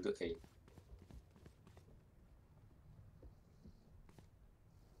 I'm gonna go to A.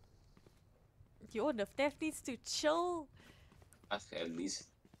 Yo, the FNAF needs to chill. I think at least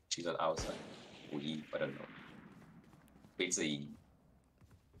she's on our side. Or E, I don't know. It's a E.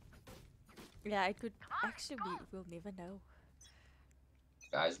 Yeah, it could actually be. We'll never know.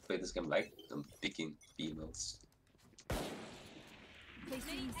 Guys who play this game like them picking females.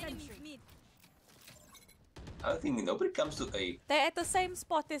 Placing sentry. I don't think nobody comes to A. They're at the same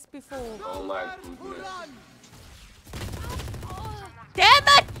spot as before. Oh my goodness. Damn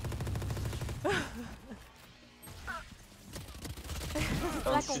it!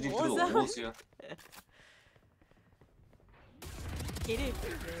 I'm like a shooting war through the zone. walls here. Get him.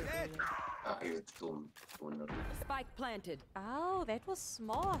 Ah, he's dumb. Oh, no. Spike planted. Oh, that was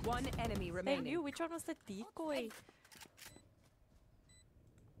smart. One enemy They remaining. knew which one was the decoy.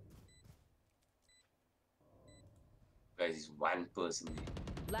 Guys, he's one person there.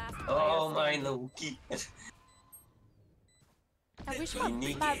 Last Oh player my standing. Loki. I wish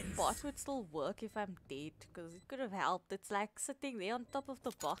my bot would still work if I'm dead, because it could have helped. It's like sitting there on top of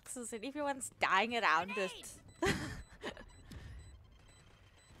the boxes and everyone's dying around it.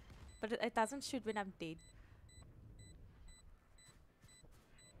 But it doesn't shoot when I'm dead.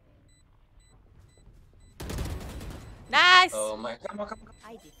 Nice! Oh my, come on, come on.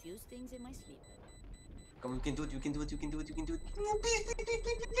 I diffuse things in my sleep. Come, you can do it, you can do it, you can do it, you can do it.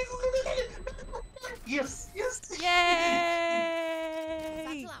 Yes, yes. Yay!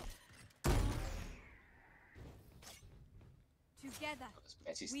 Satchel out. Together, This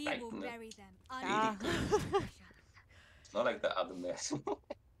match is we tight, will no? bury them. Ah. It's not like the other match.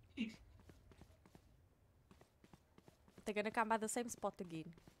 They're gonna come by the same spot again.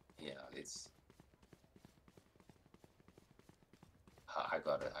 Yeah, it's. I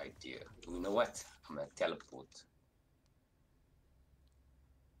got an idea. You know what? I'm gonna teleport.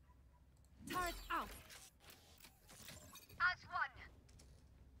 Turret out. As one.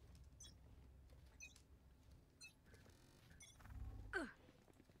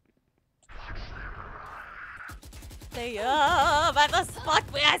 They by the spot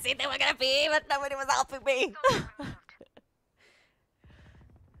where I said they were gonna be, but nobody was helping me.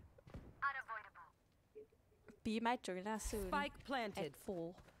 Unavoidable. Be my joiner soon. Spike At planted.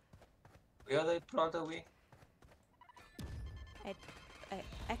 4. Where are they plant away?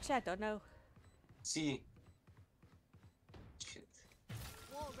 Actually, I don't know. See. Shit.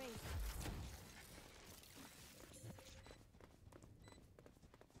 Wall raised.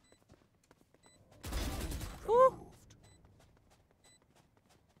 Ooh.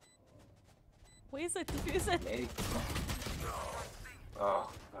 Where's it? Diffuse it. Hey. Oh,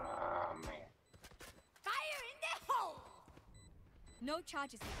 man. Fire in the hole! No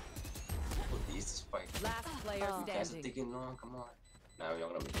charges. Oh, this is fine. Last player Oh. You guys are standing. taking long, come on. Now you're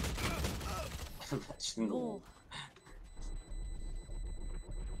gonna make it. Oh.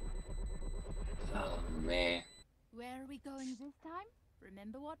 Oh man. Where are we going this time?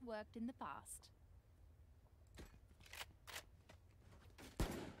 Remember what worked in the past.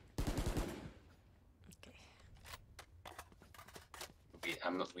 Okay.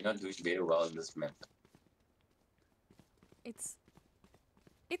 We're not doing very well in this map.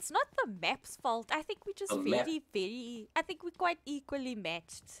 It's not the map's fault. I think we're just The map. I think we're quite equally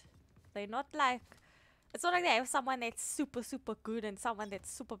matched. They're not like, it's not like they have someone that's super, super good and someone that's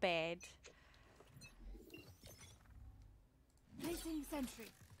super bad. Placing sentry.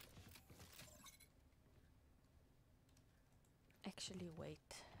 Actually, wait.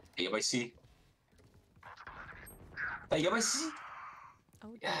 Hey, you see? Hey, you see?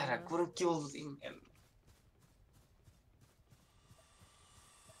 Oh, Yeah, I dear. couldn't kill the thing. And...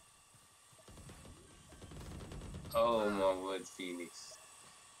 Oh my word, Phoenix.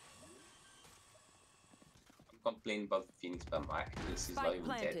 I'm complaining about Phoenix, but my accuracy is not Spike even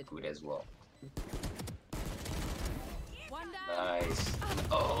that planted. good as well. One down. Nice.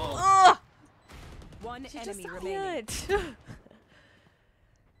 Oh, Oh! One She enemy just remaining. appeared.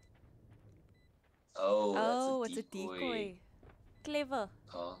 oh, Oh, that's it's a decoy. Clever.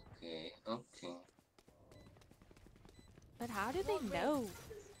 Okay, okay. But how do they know?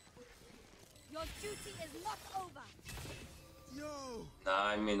 Your duty is not over. Yo! Nah,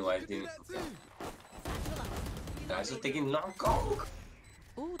 I mean, why didn't... Guys are taking long go.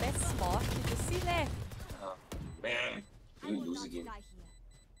 Ooh, that's smart. Did you see that? Oh, man. We lose again.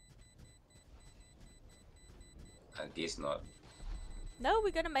 I guess not. No,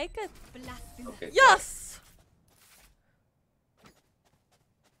 we're gonna make it. Okay. Yes!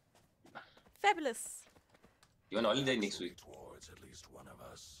 Fabulous. You on holiday next week? Towards at least one of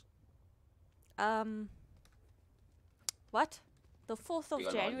us. What? The 4th of You're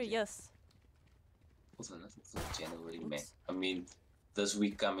on January, holiday. yes. Also, nothing for January, man. Oops. I mean, this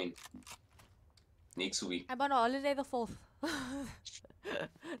week coming. Next week. I'm on holiday the 4th.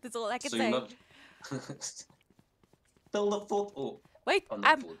 That's all I can So say. you're not... Till the 4th. Oh, Wait, on the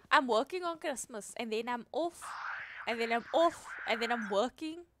 4th. I'm working on Christmas and then I'm off. And then I'm off. And then I'm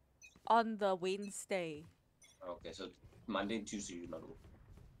working on the Wednesday. Okay, so Monday and Tuesday you're not off.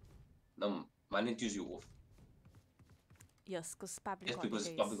 No, Monday and Tuesday you're off. Yes, because public Just because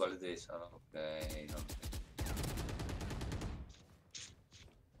holidays. public holidays. Okay, okay.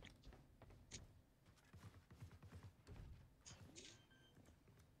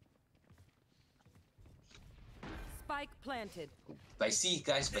 Spike planted. By sea,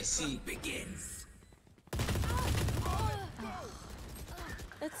 guys, by sea. Begins.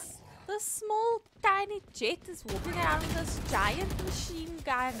 It's the small tiny jet is walking around with this giant machine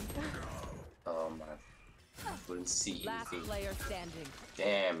gun. Oh man. I couldn't see Last anything. player standing.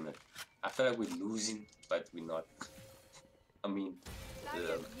 Damn. I feel like we're losing, but we're not. I mean,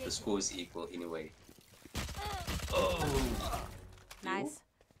 the score is equal anyway. Oh! Nice.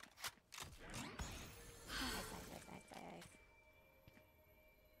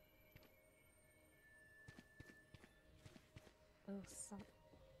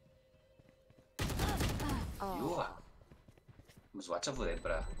 Oh, You are. Must watch out for that,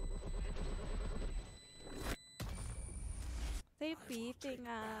 bruh. they're beating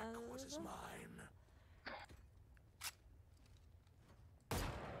What is us. mine?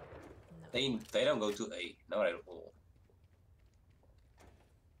 They don't go to A, not at all.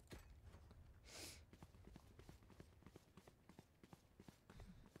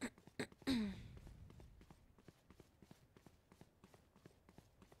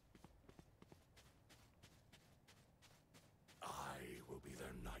 I will be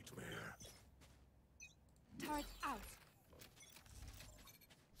their nightmare. Turret out.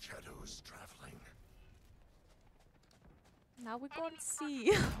 Shadows traveling. Now we can't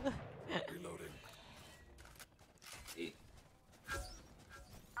see. Reloading. A. Oh,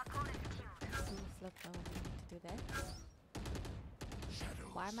 flip, no, I need to do that.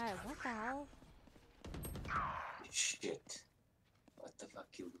 Shadows. Why am I? What the hell? Shit. What the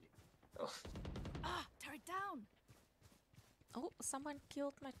fuck killed me? Oh. Ah, turret down. Oh, someone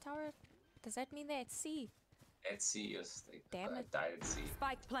killed my turret. Does that mean they're at sea? At sea, yes. Damn I it. died at sea.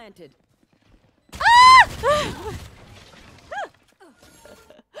 Spike planted.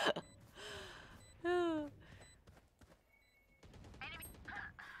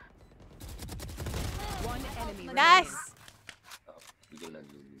 One enemy remaining. Nice. Oh, we're gonna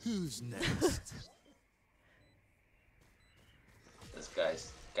lose. Who's next? This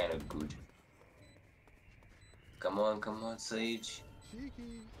guy's kind of good. Come on, Sage.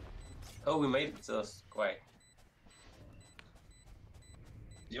 Cheeky. Oh, we made it. So it's quiet.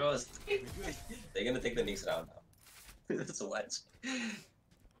 Yours. They're gonna take the next round now. Let's watch.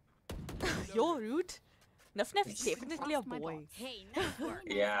 You're rude. Nuff Nuff's definitely a boy. Hey, nice work.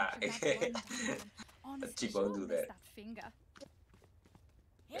 Yeah. Honestly, Chick won't do sure miss that. finger.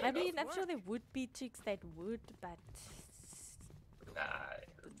 I mean, I'm sure there would be chicks that would, but Nah.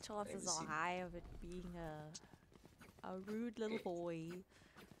 the chances Never are seen. high of it being a rude little boy.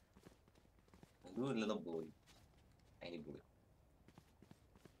 Good little boy. Tiny boy.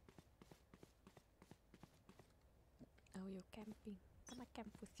 Oh, you're camping. Come I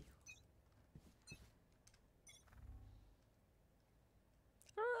camp with you.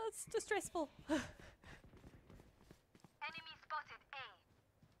 Oh, it's too stressful. Enemy spotted A.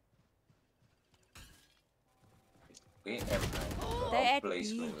 We am They're at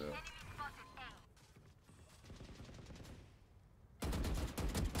place B. for Enemy spotted A.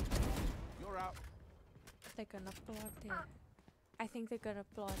 You're out. They're gonna plot there. I think they're gonna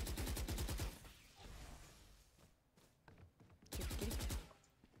plot.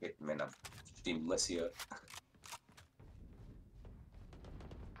 Get man up. Team Messi.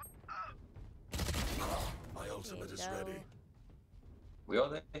 My ultimate is Hello. ready. We all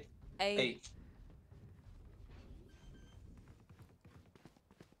there? A. Hey.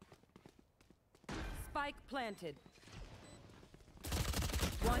 Spike planted.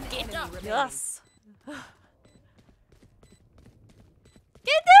 One enemy remaining. Yes.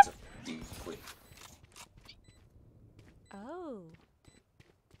 Deep quick. Oh.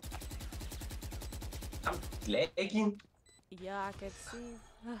 I'm lagging. Yeah, I can see.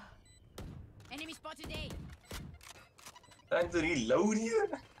 Enemy spotted A. Trying to reload here.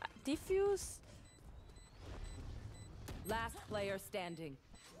 Diffuse. Last player standing.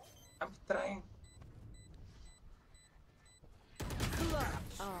 I'm trying.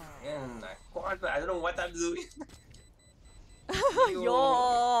 Oh. And I don't know what I'm doing. Yo.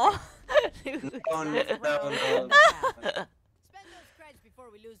 No, no, no. Spend those creds before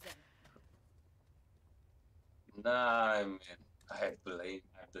we lose them. Nah, man. I blame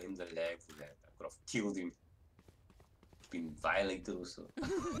the lag for that. I could have killed him. Been violated also.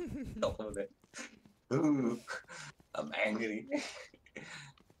 Top of that. Ooh, I'm angry.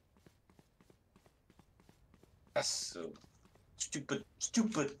 That's so stupid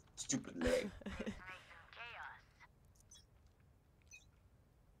lag.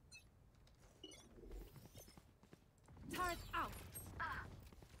 Turret out.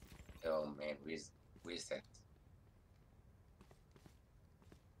 Oh man, where's that?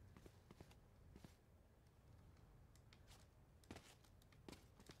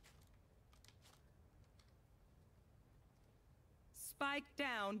 Spike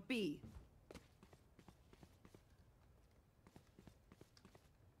down B.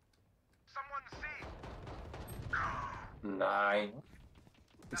 Someone see. 9.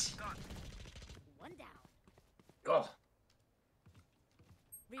 That's done. One down. Oh,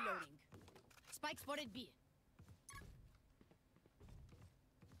 Reloading. Spike spotted B.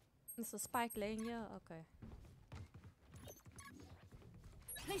 It's a spike laying here. Okay.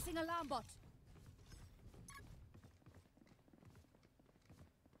 Placing alarm bot.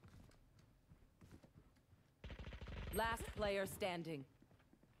 Last player standing.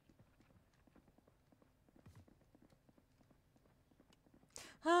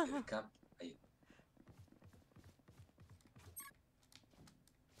 here it come. Hey,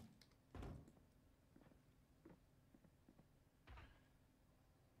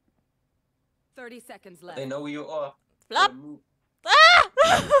 30 seconds left. they know who you are. Flop. Move. Ah!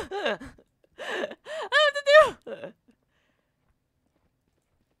 I have to do.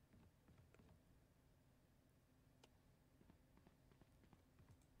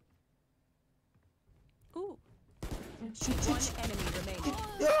 Ooh. One enemy remaining.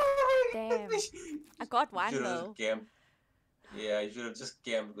 Damn. I got one Should have though. just camped. Yeah, I should have just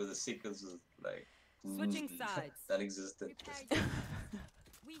camped because the sequence was like Switching sides. non-existent.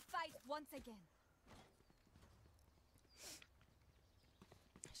 We fight once again.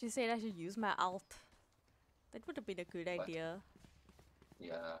 She said I should use my alt. That would have been a good What? idea.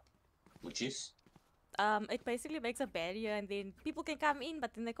 Yeah, which is It basically makes a barrier and then people can come in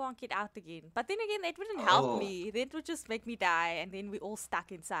but then they can't get out again. But then again, that wouldn't help Oh. me. That would just make me die and then we're all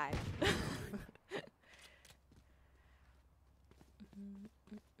stuck inside.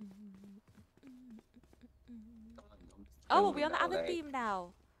 Oh, we're on the other team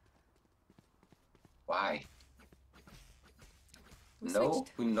now. Why? We No,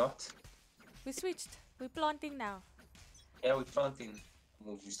 switched. we're not. We switched. We're planting now. Yeah, we're planting.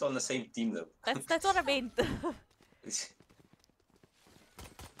 We're still on the same team though. That's what I meant.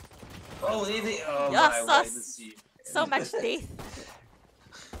 Oh, oh Yes, my, why sus. did she? So much death.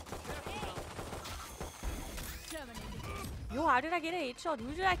 Yo, how did I get a headshot?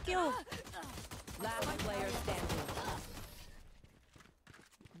 Who did I kill? Last player standing.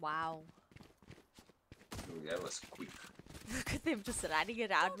 Wow. Ooh, that was quick. Look at them just running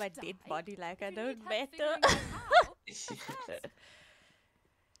around my dead body like I If you don't need help matter. figuring out how,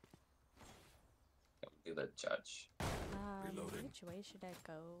 Come be the judge. Reloading. Which way should I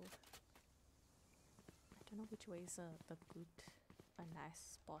go? I don't know which way is the good, a nice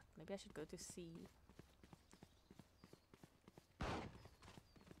spot. Maybe I should go to C.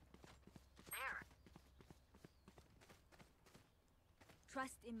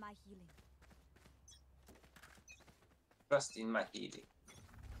 trust in my healing. Trust in my healing.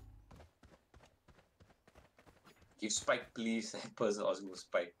 Give Spike, please. That person asking for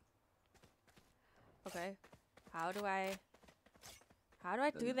Spike. Okay. How do I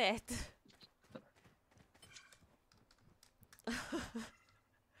do that?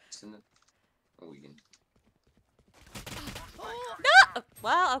 Isn't it? Oh, we can. No!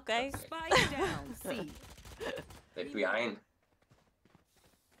 Well, okay. Spike down. C. They're behind.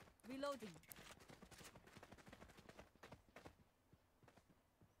 Reloading.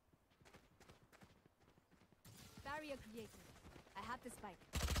 Barrier created. I have the spike.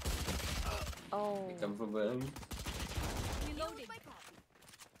 Oh. They come from behind. Reloading.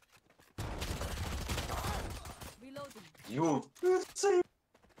 Reloading. You. Oh,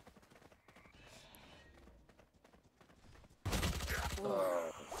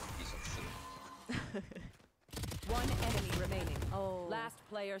 piece of shit. One enemy remaining. Oh. Last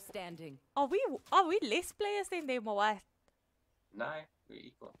player standing. Are we less players than them or what? Nah, we're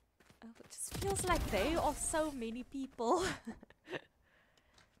equal. Oh, it just feels like they are so many people.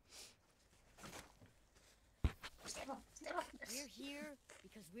 We're here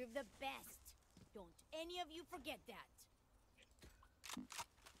because we're the best. Don't any of you forget that.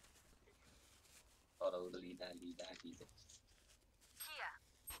 Follow the leader.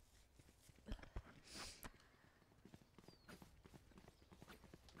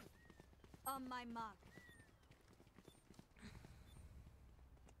 On my mark.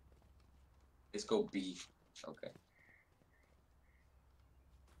 Let's go B. Okay.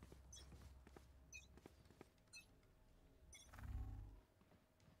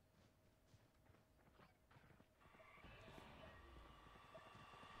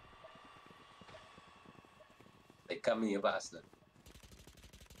 They come here, bastard.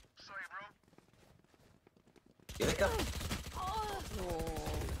 Sorry, bro. Here they come.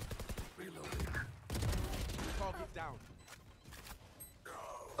 Reloading. Target down.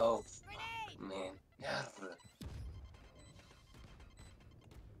 Oh, man. Yeah.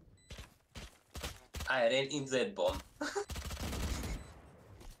 I ran into that bomb.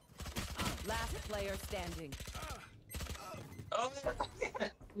 Last player standing. Oh,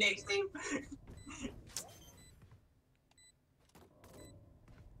 next team.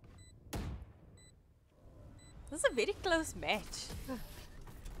 This is a very close match.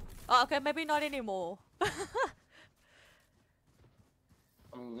 Oh, okay, maybe not anymore.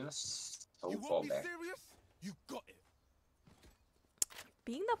 I'm gonna so You far won't be back. serious? You got it.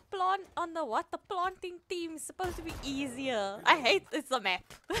 Being the plant on the what? The planting team is supposed to be easier. I hate it's the map.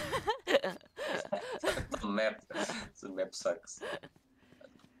 The map. The map sucks.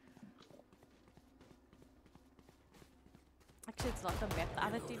 Actually, it's not the map. The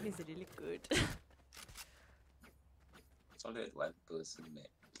other team is really good. It's only at one person map.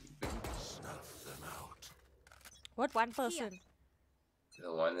 Snuff them out. What one person?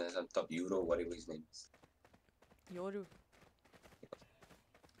 The one that's on top, Euro, whatever his name is. Yoru.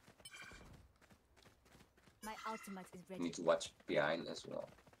 My ultimate is You ready. need to watch behind as well.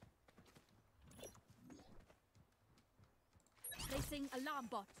 Placing alarm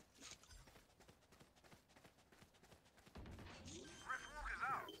bot. Rift Walker's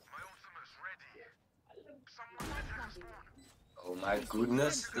out. My ultimate's ready. Someone Light check planted. spawn. Oh my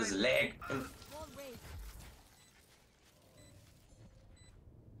goodness, this lag. Wall raised.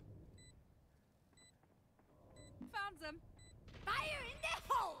 Found them. Fire in the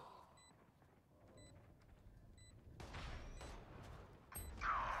hole!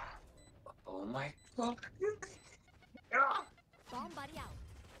 Oh my god. Bomb buddy out.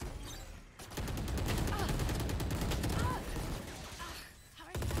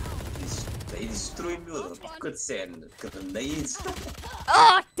 They destroyed me with rockets and grenades.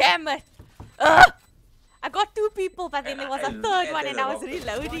 Oh, damn it! Ugh! I got two people, but then there was a And third one then and I was rocket.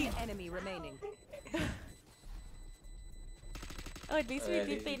 reloading. One enemy remaining. Oh, at least we Yeah,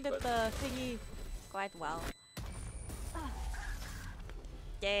 they defended got- the thingy quite well.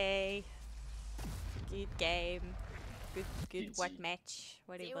 Yay. Good game. Good GG. what match?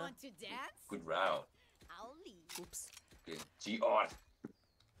 Do you Whatever. want to dance? Good round. I'll leave. Oops. Okay. GR.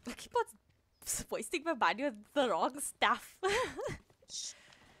 I keep on wasting my money on the wrong stuff.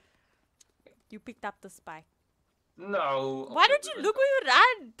 You picked up the spike. No. Why don't you look where you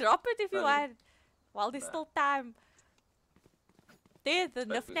run? Drop it if you Sorry. want. While there's Nah. still time. There, the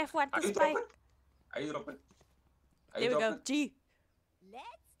Spike Nif Nef want Are the you spike. dropping? Are you dropping? Are There you we go. dropping? G. Let's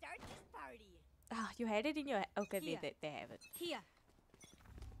start this party. Ah, you had it in your. Okay, Here. they have it. Here.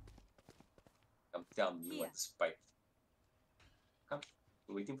 Come tell me Here. what the spike. Come.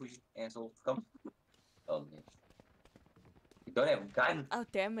 We're waiting for you, asshole. Come. Oh man. You don't have a gun. Oh,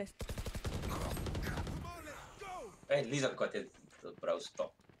 damn it. At least I've got it. The browse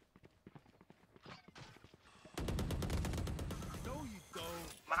stop. No, you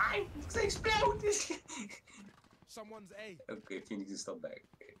don't. Mine! It's explode! Someone's A. Okay, Phoenix is still back.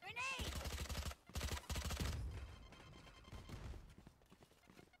 Okay. Grenade!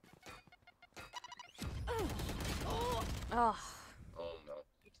 Oh. Oh no.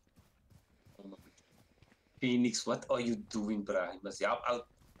 Oh no. Phoenix, what are you doing, bruh? You must help out.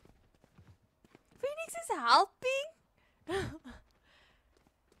 Phoenix is helping?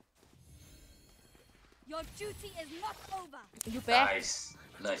 Your duty is not over. You back? Nice.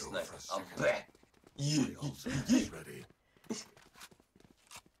 Nice. I'm back. Yeah, My ultimate is ready.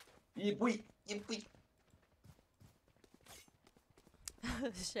 yeah, boy. Yeah, boy.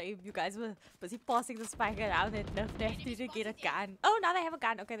 Shame, you guys were busy passing the spike around and Nif Nef didn't get a gun. Oh, now they have a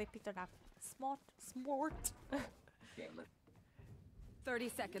gun. Okay, they picked it up. Smart. Damn it. 30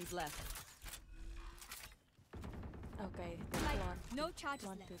 seconds left. Okay, Like, one. no charges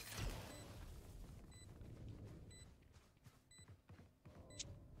One, left. two.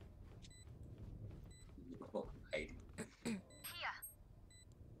 Oh, I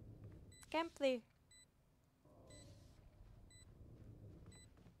Can't play.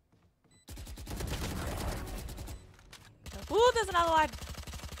 Ooh, there's another one.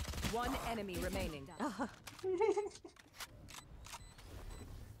 One enemy remaining.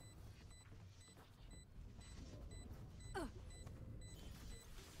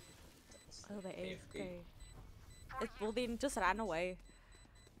 Oh, the AFK. AFK. It will then just run away.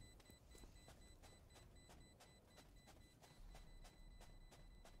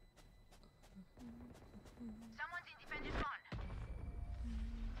 Someone's in defended one.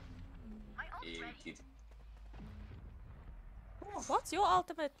 My ult's ready. Kid. What's your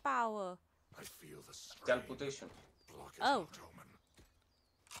ultimate power? I feel the strain. Teleportation. Block it Oh. out, Omen.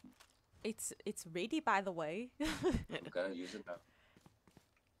 It's ready, by the way. I'm gonna use it now.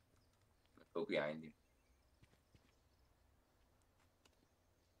 Go behind him.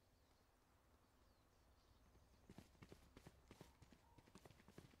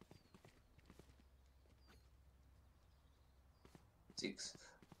 Six,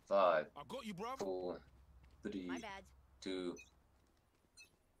 five, I got you, bruv. 4, 3, My bad. 2.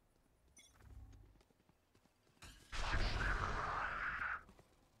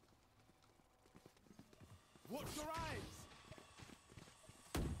 Watch your eyes.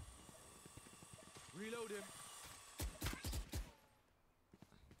 Reload him.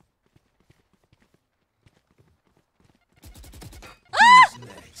 Who's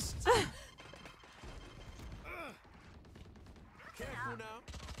next? Careful now.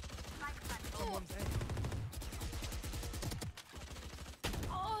 Someone's A.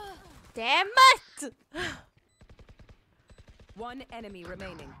 Damn it! One enemy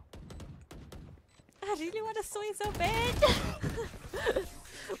remaining. I really want to swing so bad.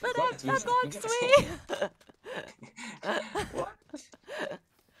 But What? I'm not going to swing. What?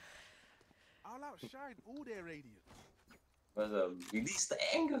 I'll outshine all their radiance. Was release the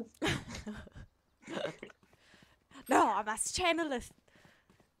anger. No, I must channel it.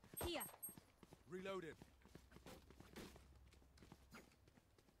 Here. Reload him.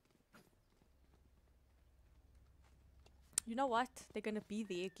 You know what? They're gonna be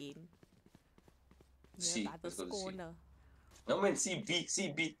there again. C, Yeah, by let's this go to C. corner. No man, CB,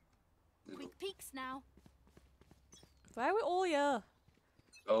 CB. Quick peeks now. Why are we all here?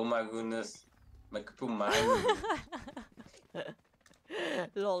 Oh my goodness. My kapoor mind.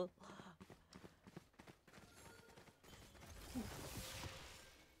 Lol.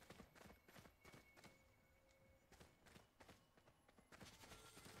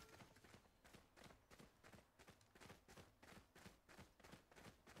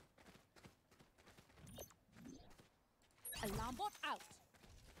 Alarm bot out.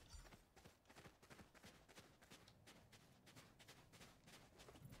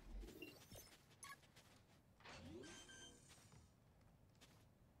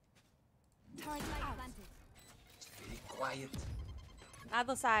 Turret light planted. quiet.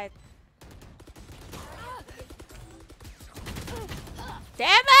 Other side.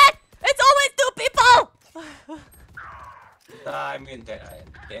 Damn it! It's always two people! I mean that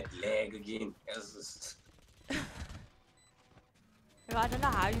lag again. I don't know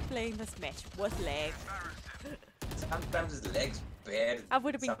how you're playing this match with lag. Sometimes the lag's bad. I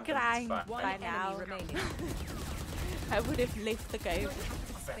would have been sometimes it's crying fine. One by enemy now. remaining. I would have left the game.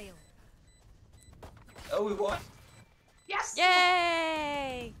 Oh, we won! Yes!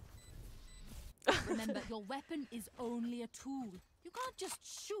 Yay! Remember, your weapon is only a tool. You can't just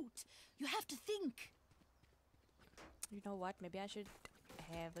shoot. You have to think. You know what? Maybe I should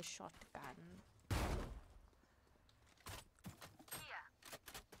have a shotgun.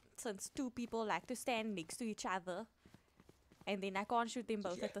 Since two people like to stand next to each other, and then I can't shoot them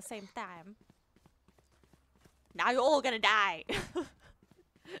both at the same time. Now you're all gonna die.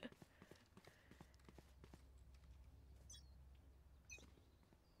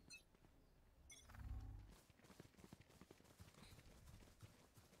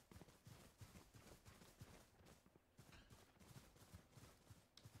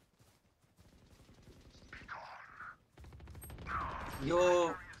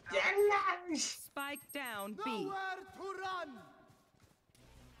 Yo! Spike down B. Nowhere to run!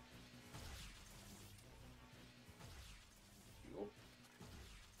 Yo.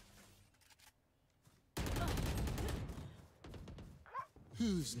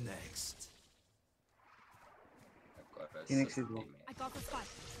 Who's next? I've got a Phoenix is system, low. man. I got the spike.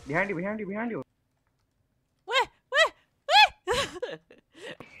 Behind you, behind you, behind you. Where? Where?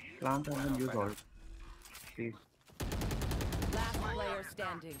 Plant and then use ult. Please. Last player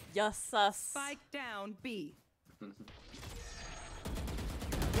standing. Yes, sus. Spike down B.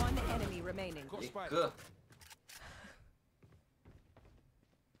 One enemy remaining. Good.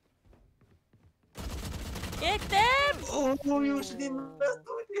 Get them! Oh, you didn't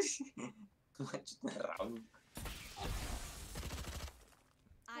do this. Much around.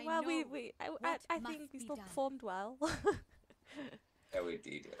 Well, I think we still performed well. Yeah, we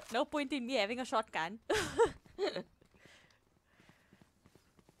did. Yeah. No point in me having a shotgun.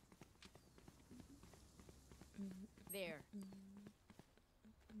 There.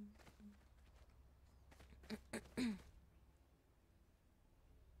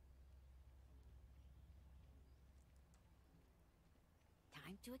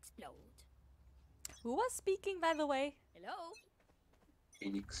 Time to explode. Who was speaking, by the way? Hello?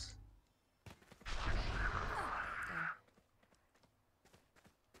 Phoenix.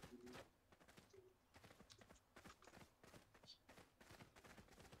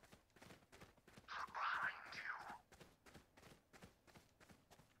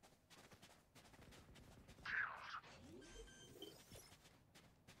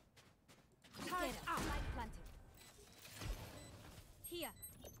 Turret out. Light planted. Here.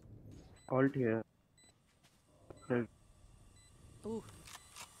 Ult here. Help. Ooh.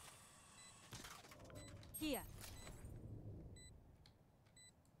 Here.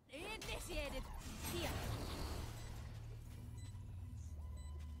 Initiated. Here.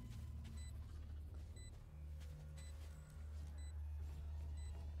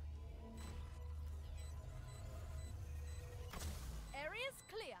 Area's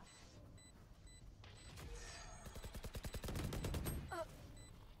clear.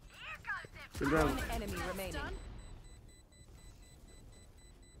 Good job. One enemy remaining. Done.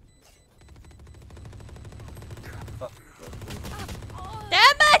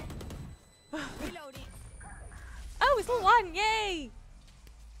 Damn it! Reloading. Oh, we still won! Yay!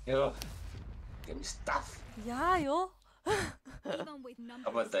 Yo. Give me stuff. Yeah, yo. Even with numbers,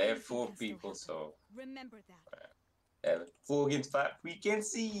 How about they have anything 4 can still people, happen. so Remember that. 4 against 5. We can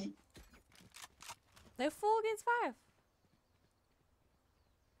see. They're 4 against 5.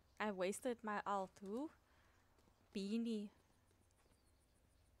 I wasted my ult too. Beanie.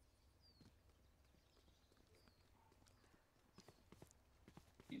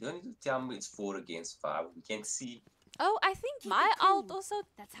 You don't need to tell me it's 4 against 5. We can see. Oh, I think Keep my it cool. ult also,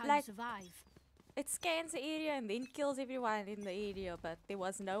 That's how like, you survive. it scans the area and then kills everyone in the area, but there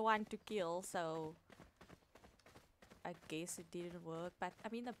was no one to kill, so I guess it didn't work. But I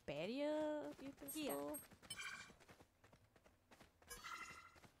mean, the barrier, you can Here. still.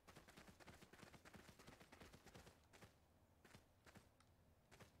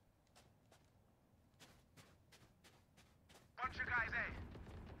 Bunch of guys, eh?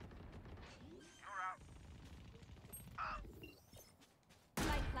 You're out.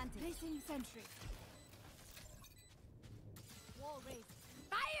 Light planted. Placing sentry. Wall raised.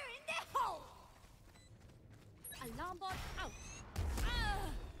 Fire in the hole! Alarm bot out. Ah!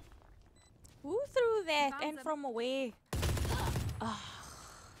 Who threw that Found and them. from away?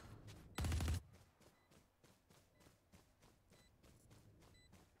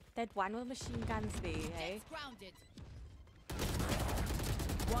 That one with machine guns there, eh? Grounded.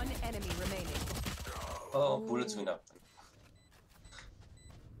 One enemy remaining. Oh, bullets went up.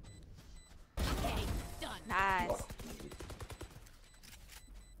 Okay, done. Nice. Oh,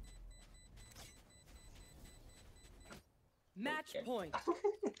 Match okay. point. Oh,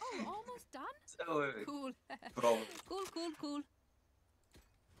 almost done? So, Cool. bro, Cool.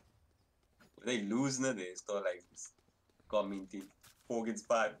 they lose, no? They start like commenting, 4 against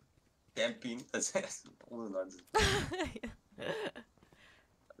 5, camping. That's all nonsense.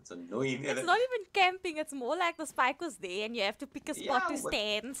 It's annoying. It's not even camping, it's more like the spike was there and you have to pick a spot Yeah, to what-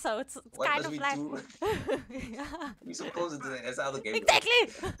 stand, so it's what kind must of we like... do? Yeah. We supposed to do that. That's how the game goes.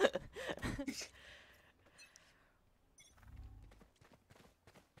 Exactly!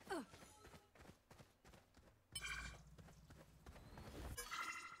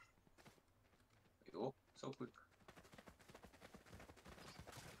 Oh, so quick.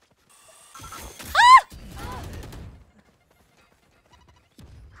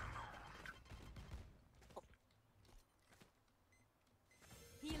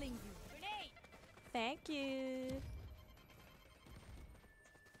 Healing you. Grenade. Thank you.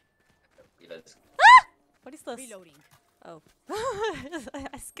 Let's What is this? Reloading. Oh.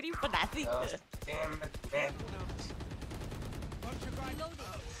 I screamed for nothing. go. Damn it, man.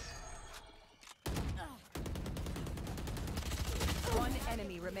 One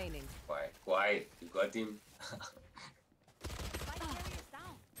enemy remaining. Quiet. You got him.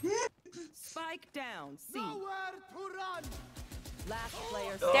 Spike down. C. Nowhere to run! Last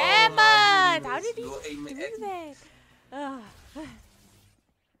player Oh, Damn my it! How goodness. did he You're aiming do at me. that? Ugh.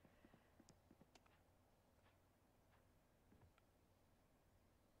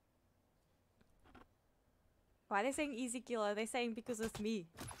 Why are they saying easy kill? Are they saying because it's me?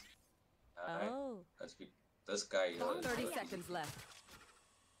 Alright. Oh. That's this guy. 30 seconds left.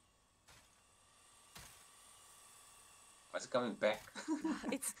 Why's it coming back?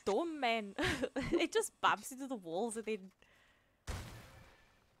 It's dumb, man. It just bumps into the walls and then...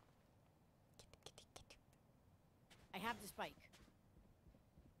 I have the spike.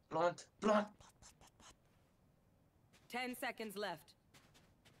 Blunt. 10 seconds left.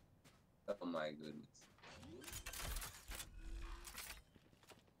 Oh my goodness.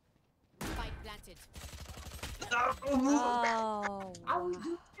 Spike planted. Oh. Wow.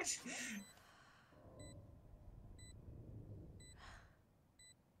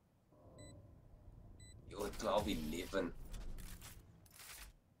 You're 12-11.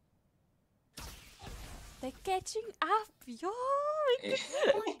 They're catching up, yo! Eh.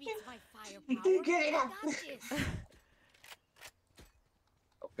 One beats my firepower. Get it I up. got this.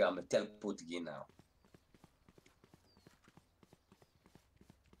 Okay, I'm gonna teleport again now.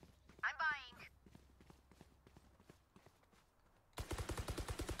 I'm buying.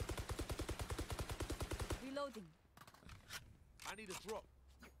 Reloading. I need a drop.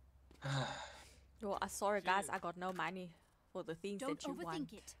 Yo, sorry guys, I got no money for the things Don't that you want.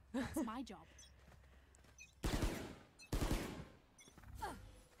 overthink it. That's my job.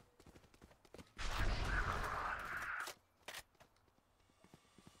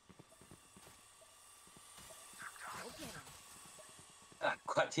 I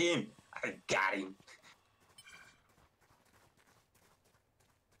got him. I got him.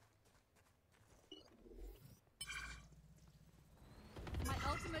 My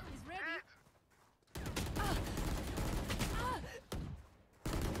ultimate is ready.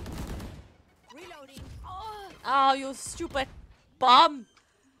 Reloading. Oh, you stupid bum!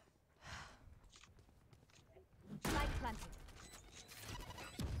 Spike planted.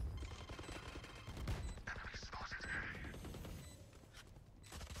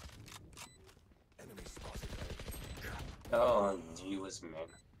 Enemy spotted. Oh, Jesus, man.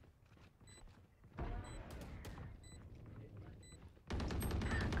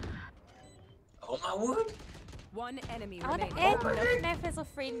 Oh my word. One enemy I want remaining. to add Nif as a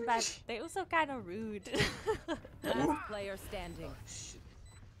friend, but they're also kind of rude. Last player standing. Shit.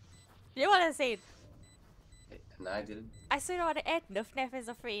 You know what I said? No, I didn't. I said I want to add Nif as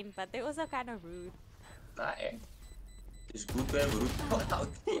a friend, but they're also kind of rude. Nah, eh. It's good to have root out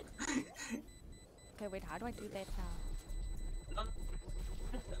there. Okay, wait, how do I do that now?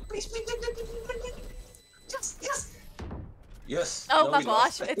 Please, please, please, please, please, please. Yes. Yes. Oh No, my we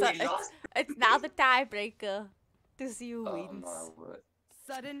gosh, lost. it's, We lost. it's now the tiebreaker to see who Oh wins. my word.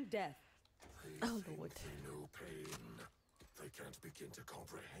 Sudden death. They Oh, think Lord. they know pain. They can't begin to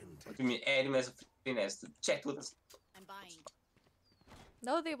comprehend What it. do you mean add him as a friend has to chat with us? I'm buying.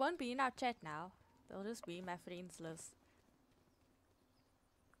 No, they won't be in our chat now. They'll just be in my friends list.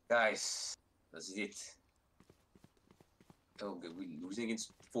 Guys, that's it. Okay, we're losing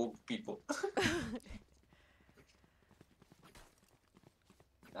against 4 people.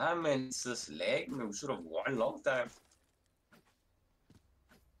 Ah man, it's just lag, man. We should have won long time.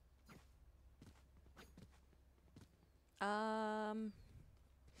 Time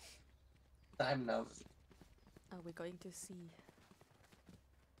now. Are we going to see?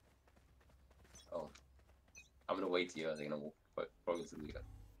 Oh, I'm gonna wait here. They're gonna walk probably through here.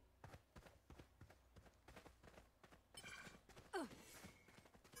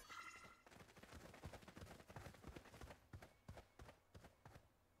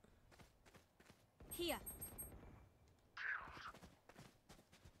 Here.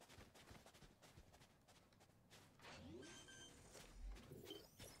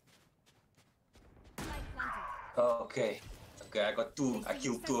 Okay. Okay, I got 2. I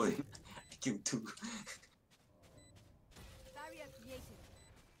killed 2 of them. I killed 2. Barrier created.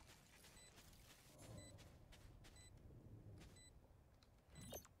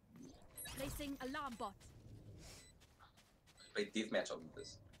 Placing alarm bot. Play deathmatch on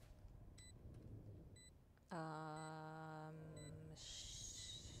this.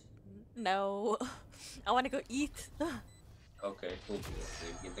 No. I want to go eat. Okay, cool. So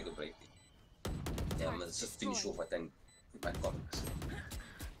you can take a break. Yeah, let's just finish off, I think, with my comments.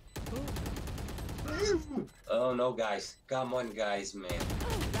 Oh no, guys. Come on, guys, man.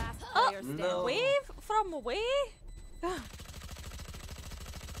 No. Wave from away?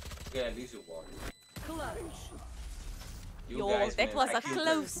 Yeah, at least you won. Clutch. You guys, that man, was I a killed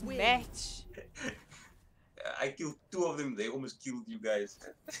close match. I killed 2 of them. They almost killed you guys.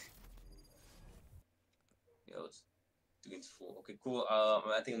 Yo, it's 2 against 4. Okay, cool.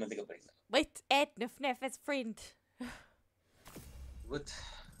 I think I'm gonna take a break now. Wait, add Nif as friend. What?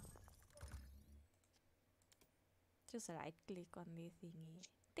 Just right click on the thingy.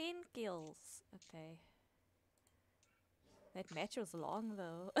 10 kills. Okay. That match was long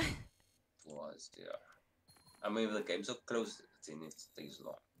though. Was yeah. I mean, the game's so close. It takes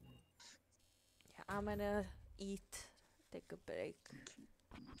long. Yeah, I'm gonna eat. Take a break.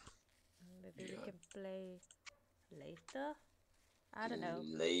 Maybe we can play later. I don't know.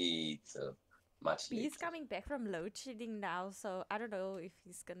 Later. Much later. He's coming back from load shedding now, so I don't know if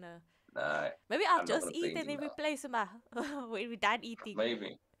he's gonna. Nah. Maybe I'll I'm not just gonna eat play and then him we now. play some when we're done eating.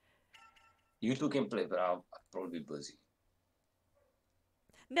 Maybe. You 2 can play, but I'll probably be busy.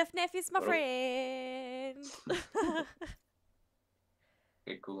 Nef is my Bro. friend.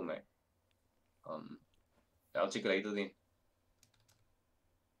 Okay, cool, man. I'll check you later then.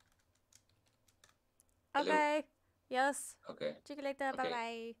 Okay. Yes. Okay. See you later. Okay.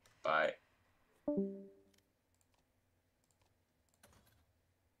 Bye bye. Bye.